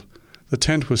cold, the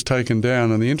tent was taken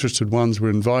down and the interested ones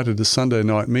were invited to Sunday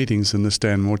night meetings in the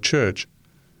Stanmore Church.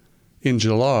 In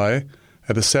July,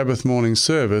 at a Sabbath morning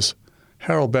service,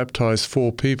 Harold baptised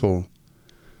 4 people.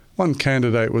 One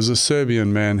candidate was a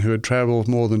Serbian man who had travelled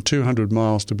more than 200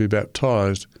 miles to be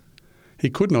baptised. He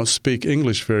could not speak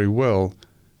English very well,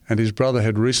 and his brother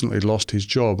had recently lost his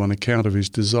job on account of his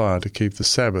desire to keep the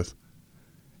Sabbath.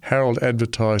 Harold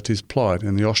advertised his plight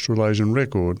in the Australasian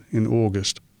Record in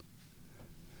August.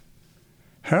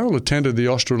 Harold attended the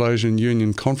Australasian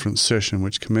Union Conference session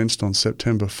which commenced on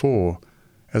September 4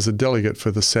 as a delegate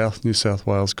for the South New South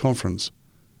Wales Conference.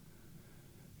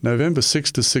 November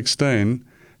 6 to 16,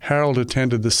 Harold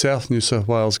attended the South New South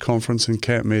Wales Conference and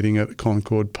camp meeting at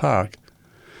Concord Park.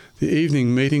 The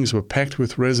evening meetings were packed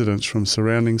with residents from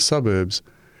surrounding suburbs,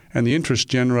 and the interest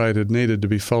generated needed to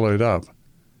be followed up.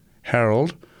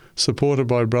 Harold, supported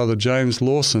by Brother James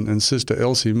Lawson and Sister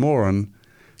Elsie Moran,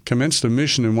 commenced a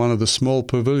mission in one of the small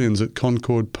pavilions at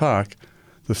Concord Park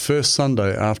the first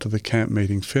Sunday after the camp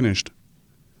meeting finished.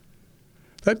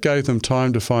 That gave them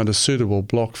time to find a suitable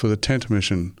block for the tent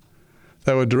mission.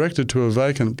 They were directed to a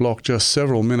vacant block just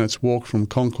several minutes' walk from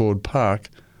Concord Park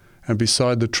and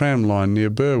beside the tram line near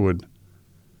Burwood.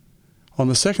 On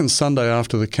the second Sunday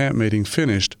after the camp meeting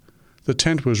finished, the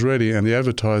tent was ready and the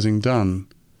advertising done.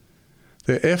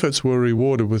 Their efforts were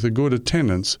rewarded with a good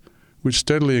attendance, which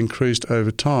steadily increased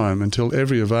over time until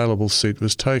every available seat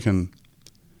was taken.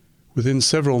 Within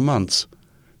several months,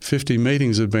 50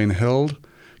 meetings had been held,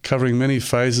 covering many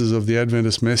phases of the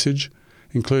Adventist message,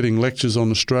 including lectures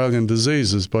on Australian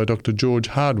diseases by Dr. George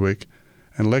Hardwick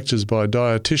and lectures by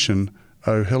dietitian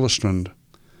O. Hellestrand.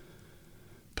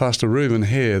 Pastor Reuben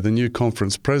Hare, the new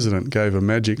conference president, gave a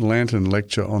magic lantern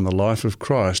lecture on the life of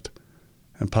Christ,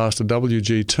 and Pastor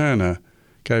W.G. Turner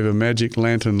gave a magic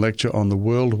lantern lecture on the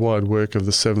worldwide work of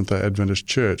the Seventh-day Adventist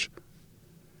Church.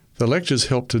 The lectures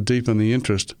helped to deepen the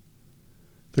interest.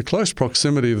 The close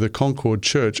proximity of the Concord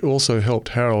Church also helped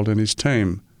Harold and his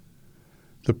team.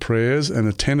 The prayers and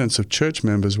attendance of church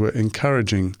members were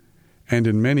encouraging, and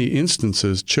in many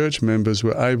instances church members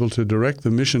were able to direct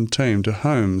the mission team to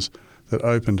homes that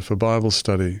opened for Bible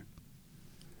study.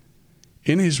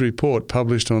 In his report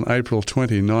published on April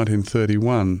 20,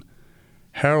 1931,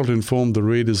 Harold informed the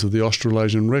readers of the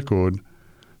Australasian Record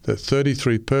that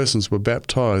 33 persons were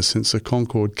baptised since the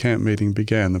Concord camp meeting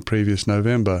began the previous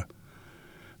November.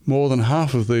 More than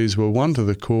half of these were won to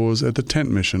the cause at the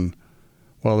tent mission,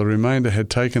 while the remainder had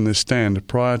taken their stand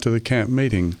prior to the camp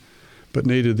meeting, but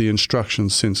needed the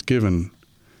instructions since given.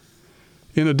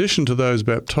 In addition to those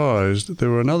baptised, there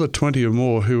were another 20 or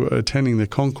more who were attending the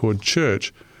Concord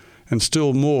Church, and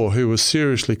still more who were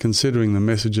seriously considering the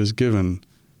messages given.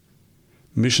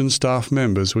 Mission staff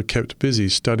members were kept busy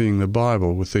studying the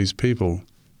Bible with these people.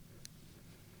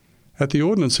 At the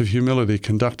Ordinance of Humility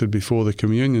conducted before the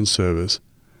communion service,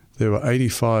 there were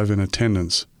 85 in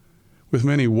attendance, with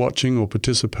many watching or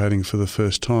participating for the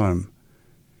first time.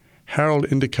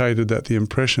 Harold indicated that the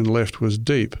impression left was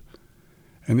deep,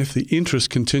 and if the interest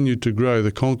continued to grow,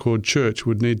 the Concord Church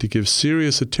would need to give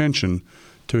serious attention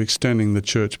to extending the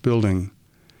church building.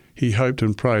 He hoped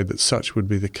and prayed that such would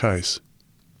be the case.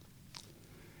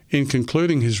 In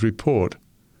concluding his report,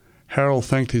 Harold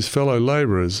thanked his fellow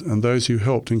labourers and those who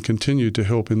helped and continued to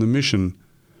help in the mission,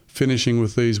 finishing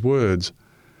with these words,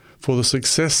 "For the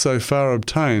success so far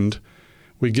obtained,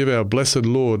 we give our blessed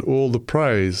Lord all the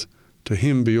praise, to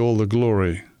him be all the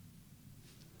glory."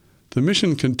 The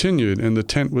mission continued and the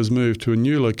tent was moved to a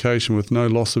new location with no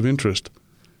loss of interest.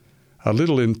 A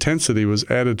little intensity was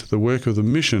added to the work of the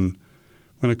mission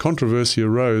when a controversy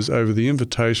arose over the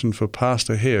invitation for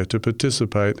Pastor Hare to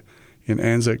participate in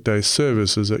Anzac Day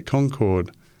services at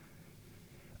Concord.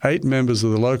 8 members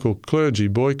of the local clergy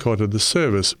boycotted the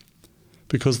service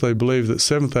because they believed that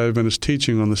Seventh-day Adventist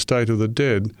teaching on the state of the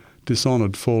dead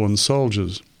dishonoured fallen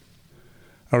soldiers.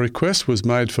 A request was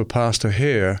made for Pastor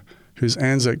Hare, whose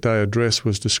Anzac Day address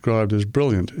was described as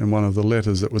brilliant in one of the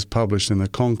letters that was published in the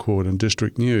Concord and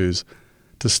District News,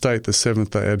 to state the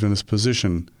Seventh-day Adventist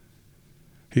position.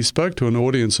 He spoke to an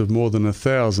audience of more than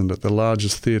 1,000 at the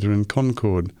largest theatre in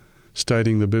Concord,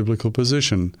 stating the biblical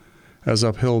position as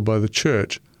upheld by the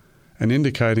Church and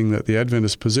indicating that the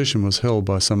Adventist position was held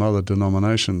by some other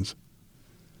denominations.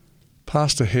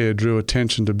 Pastor Hare drew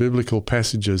attention to biblical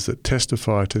passages that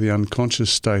testify to the unconscious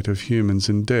state of humans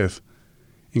in death,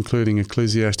 including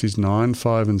Ecclesiastes 9,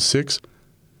 5 and 6,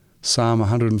 Psalm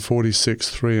 146,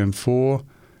 3 and 4,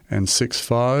 and 6,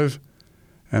 5,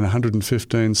 and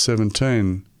 115,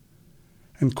 17,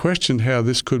 and questioned how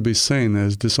this could be seen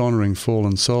as dishonouring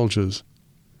fallen soldiers.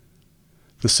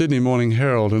 The Sydney Morning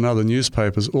Herald and other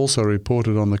newspapers also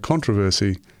reported on the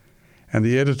controversy, and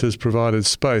the editors provided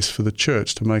space for the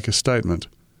church to make a statement.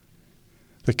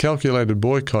 The calculated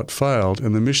boycott failed,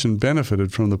 and the mission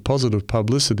benefited from the positive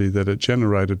publicity that it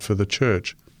generated for the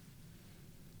church.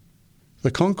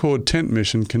 The Concord tent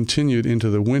mission continued into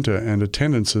the winter and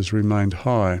attendances remained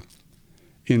high.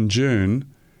 In June,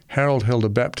 Harold held a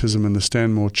baptism in the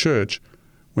Stanmore Church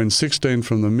when 16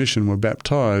 from the mission were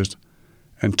baptised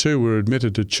and 2 were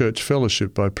admitted to church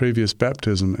fellowship by previous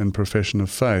baptism and profession of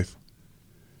faith.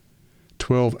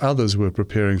 12 others were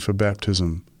preparing for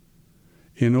baptism.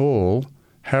 In all,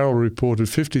 Harold reported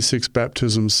 56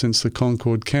 baptisms since the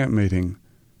Concord camp meeting.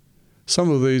 Some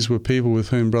of these were people with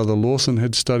whom Brother Lawson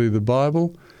had studied the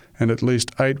Bible, and at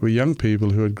least 8 were young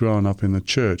people who had grown up in the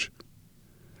church.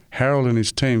 Harold and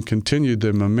his team continued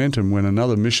their momentum when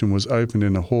another mission was opened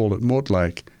in a hall at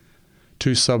Mortlake,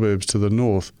 2 suburbs to the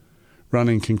north,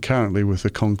 running concurrently with the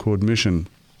Concord mission.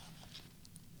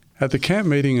 At the camp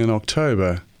meeting in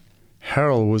October,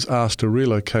 Harold was asked to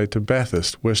relocate to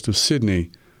Bathurst, west of Sydney,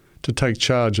 to take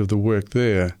charge of the work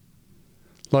there.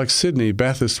 Like Sydney,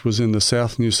 Bathurst was in the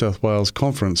South New South Wales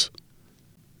Conference.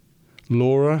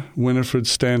 Laura, Winifred,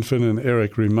 Stanford and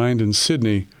Eric remained in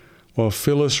Sydney, while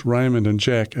Phyllis, Raymond and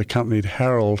Jack accompanied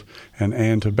Harold and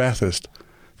Anne to Bathurst.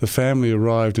 The family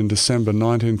arrived in December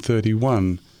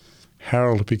 1931,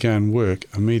 Harold began work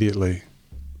immediately.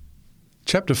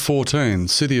 Chapter 14,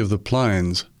 City of the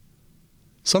Plains.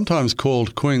 Sometimes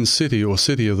called Queen City or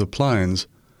City of the Plains,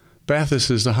 Bathurst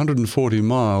is 140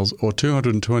 miles or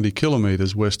 220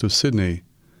 kilometres west of Sydney.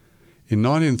 In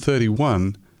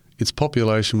 1931, its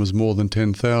population was more than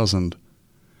 10,000.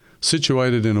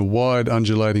 Situated in a wide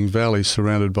undulating valley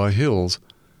surrounded by hills,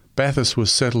 Bathurst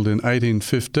was settled in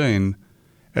 1815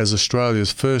 as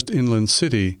Australia's first inland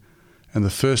city and the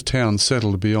first town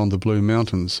settled beyond the Blue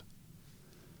Mountains.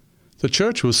 The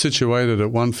church was situated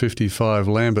at 155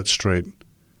 Lambert Street.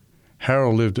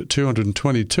 Harold lived at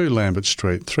 222 Lambert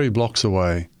Street, 3 blocks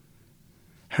away.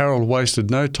 Harold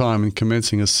wasted no time in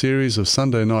commencing a series of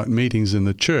Sunday night meetings in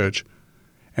the church,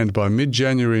 and by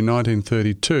mid-January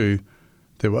 1932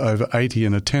 there were over 80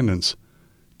 in attendance,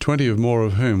 20 or more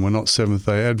of whom were not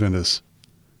Seventh-day Adventists.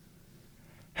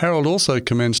 Harold also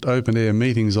commenced open-air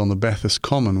meetings on the Bathurst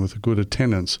Common with a good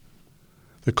attendance.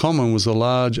 The Common was a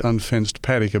large unfenced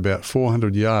paddock about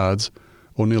 400 yards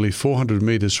or nearly 400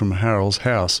 metres from Harold's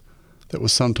house that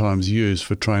was sometimes used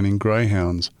for training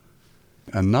greyhounds.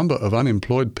 A number of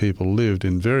unemployed people lived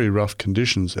in very rough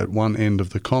conditions at one end of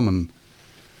the Common.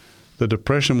 The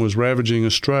Depression was ravaging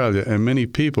Australia and many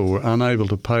people were unable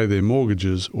to pay their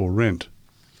mortgages or rent.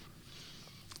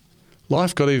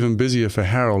 Life got even busier for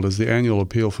Harold as the annual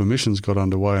appeal for missions got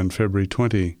underway on February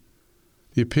 20.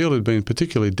 The appeal had been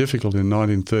particularly difficult in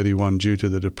 1931 due to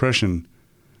the Depression.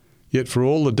 Yet for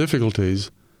all the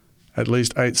difficulties, at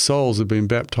least 8 souls had been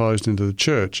baptised into the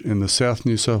church in the South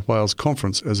New South Wales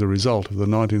Conference as a result of the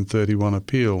 1931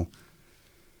 appeal.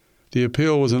 The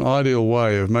appeal was an ideal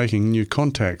way of making new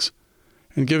contacts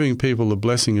and giving people the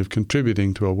blessing of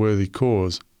contributing to a worthy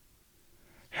cause.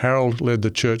 Harold led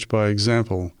the church by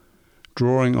example,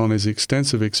 drawing on his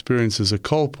extensive experience as a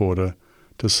coal porter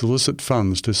to solicit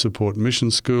funds to support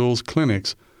mission schools,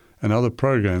 clinics and other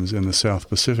programs in the South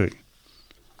Pacific.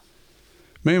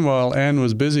 Meanwhile, Anne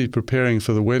was busy preparing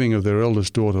for the wedding of their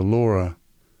eldest daughter, Laura.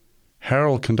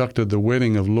 Harold conducted the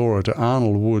wedding of Laura to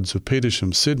Arnold Woods of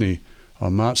Petersham, Sydney,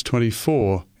 on March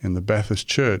 24 in the Bathurst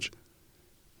Church.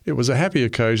 It was a happy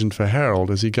occasion for Harold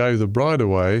as he gave the bride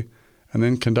away and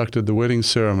then conducted the wedding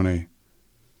ceremony.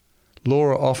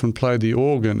 Laura often played the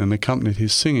organ and accompanied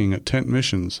his singing at tent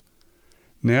missions.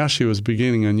 Now she was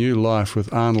beginning a new life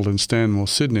with Arnold in Stanmore,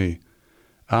 Sydney.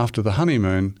 After the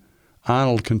honeymoon,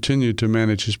 Arnold continued to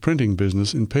manage his printing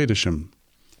business in Petersham.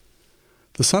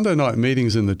 The Sunday night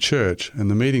meetings in the church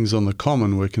and the meetings on the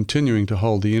Common were continuing to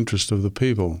hold the interest of the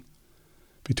people.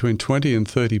 Between 20 and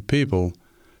 30 people,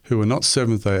 who were not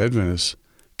Seventh-day Adventists,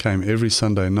 came every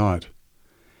Sunday night.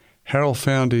 Harold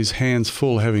found his hands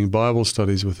full having Bible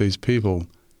studies with these people.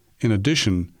 In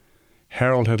addition,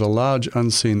 Harold had a large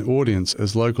unseen audience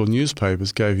as local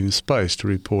newspapers gave him space to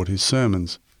report his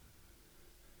sermons.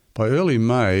 By early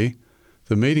May,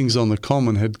 the meetings on the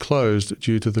Common had closed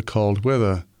due to the cold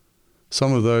weather.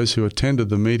 Some of those who attended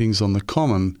the meetings on the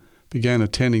Common began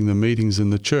attending the meetings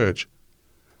in the church.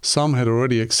 Some had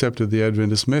already accepted the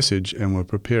Adventist message and were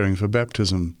preparing for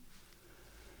baptism.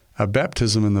 A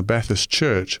baptism in the Bathurst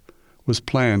Church was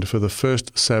planned for the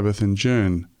first Sabbath in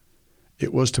June.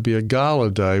 It was to be a gala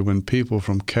day when people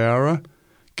from Cowra,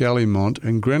 Gallimont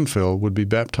and Grenfell would be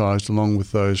baptised along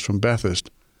with those from Bathurst.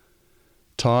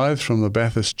 Tithe from the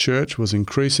Bathurst Church was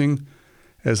increasing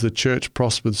as the church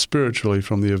prospered spiritually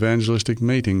from the evangelistic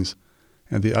meetings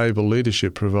and the able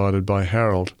leadership provided by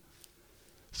Harold.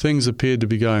 Things appeared to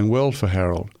be going well for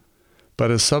Harold,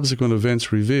 but as subsequent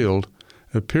events revealed,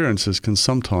 appearances can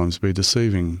sometimes be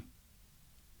deceiving.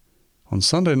 On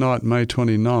Sunday night, May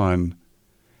 29,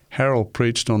 Harold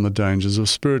preached on the dangers of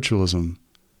spiritualism.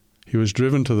 He was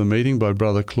driven to the meeting by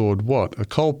Brother Claude Watt, a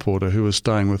coal porter who was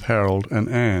staying with Harold and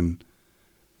Anne.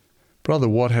 Brother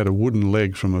Watt had a wooden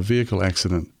leg from a vehicle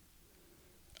accident.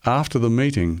 After the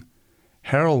meeting,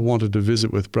 Harold wanted to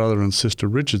visit with Brother and Sister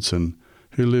Richardson,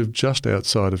 who lived just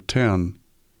outside of town.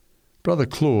 "Brother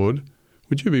Claude,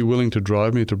 would you be willing to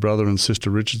drive me to Brother and Sister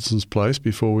Richardson's place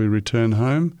before we return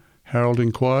home?" Harold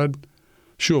inquired.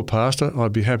 "Sure, Pastor,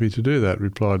 I'd be happy to do that,"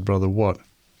 replied Brother Watt.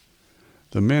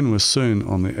 The men were soon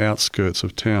on the outskirts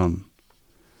of town.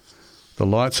 The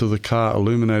lights of the car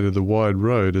illuminated the wide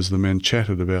road as the men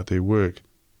chatted about their work.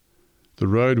 The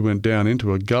road went down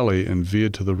into a gully and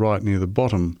veered to the right near the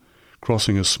bottom,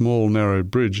 crossing a small narrow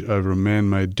bridge over a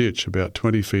man-made ditch about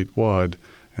 20 feet wide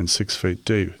and 6 feet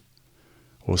deep,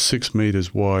 or 6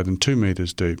 metres wide and 2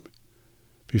 metres deep,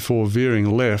 before veering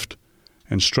left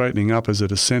and straightening up as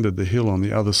it ascended the hill on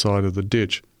the other side of the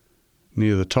ditch.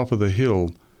 Near the top of the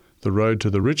hill, the road to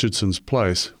the Richardsons'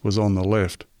 place was on the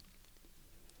left.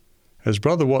 As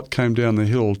Brother Watt came down the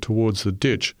hill towards the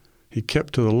ditch, he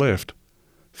kept to the left,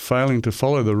 failing to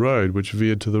follow the road which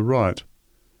veered to the right.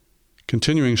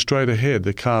 Continuing straight ahead,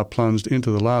 the car plunged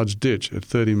into the large ditch at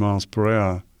 30 miles per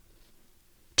hour.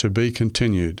 To be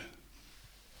continued.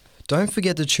 Don't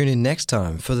forget to tune in next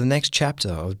time for the next chapter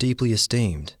of Deeply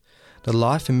Esteemed, the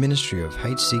life and ministry of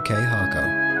H.C.K.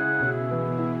 Harker.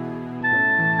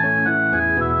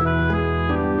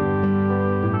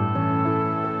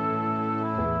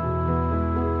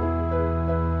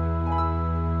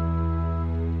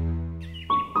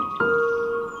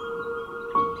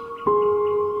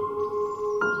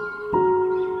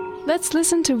 Let's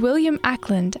listen to William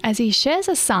Ackland as he shares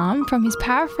a psalm from his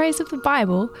paraphrase of the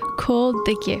Bible called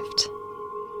The Gift.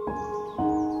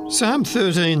 Psalm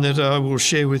 13 that I will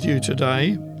share with you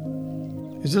today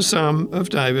is a psalm of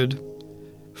David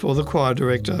for the choir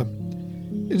director.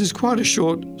 It is quite a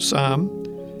short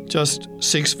psalm, just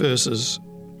 6 verses.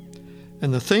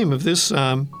 And the theme of this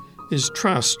psalm is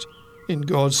trust in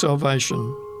God's salvation.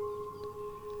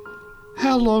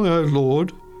 How long, O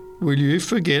Lord, will you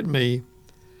forget me?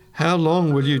 How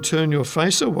long will you turn your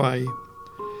face away?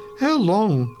 How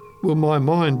long will my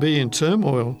mind be in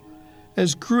turmoil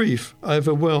as grief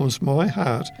overwhelms my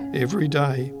heart every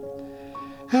day?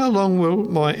 How long will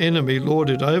my enemy lord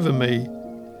it over me?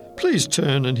 Please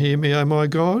turn and hear me, O my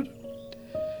God.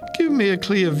 Give me a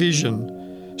clear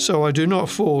vision so I do not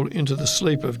fall into the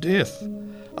sleep of death.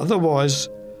 Otherwise,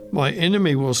 my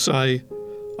enemy will say,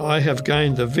 I have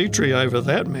gained the victory over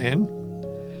that man,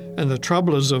 and the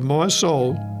troublers of my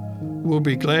soul will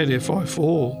be glad if I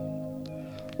fall.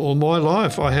 All my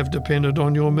life I have depended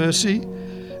on your mercy,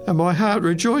 and my heart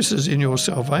rejoices in your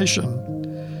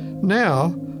salvation.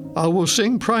 Now I will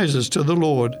sing praises to the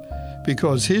Lord,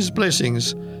 because his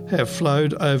blessings have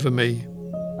flowed over me.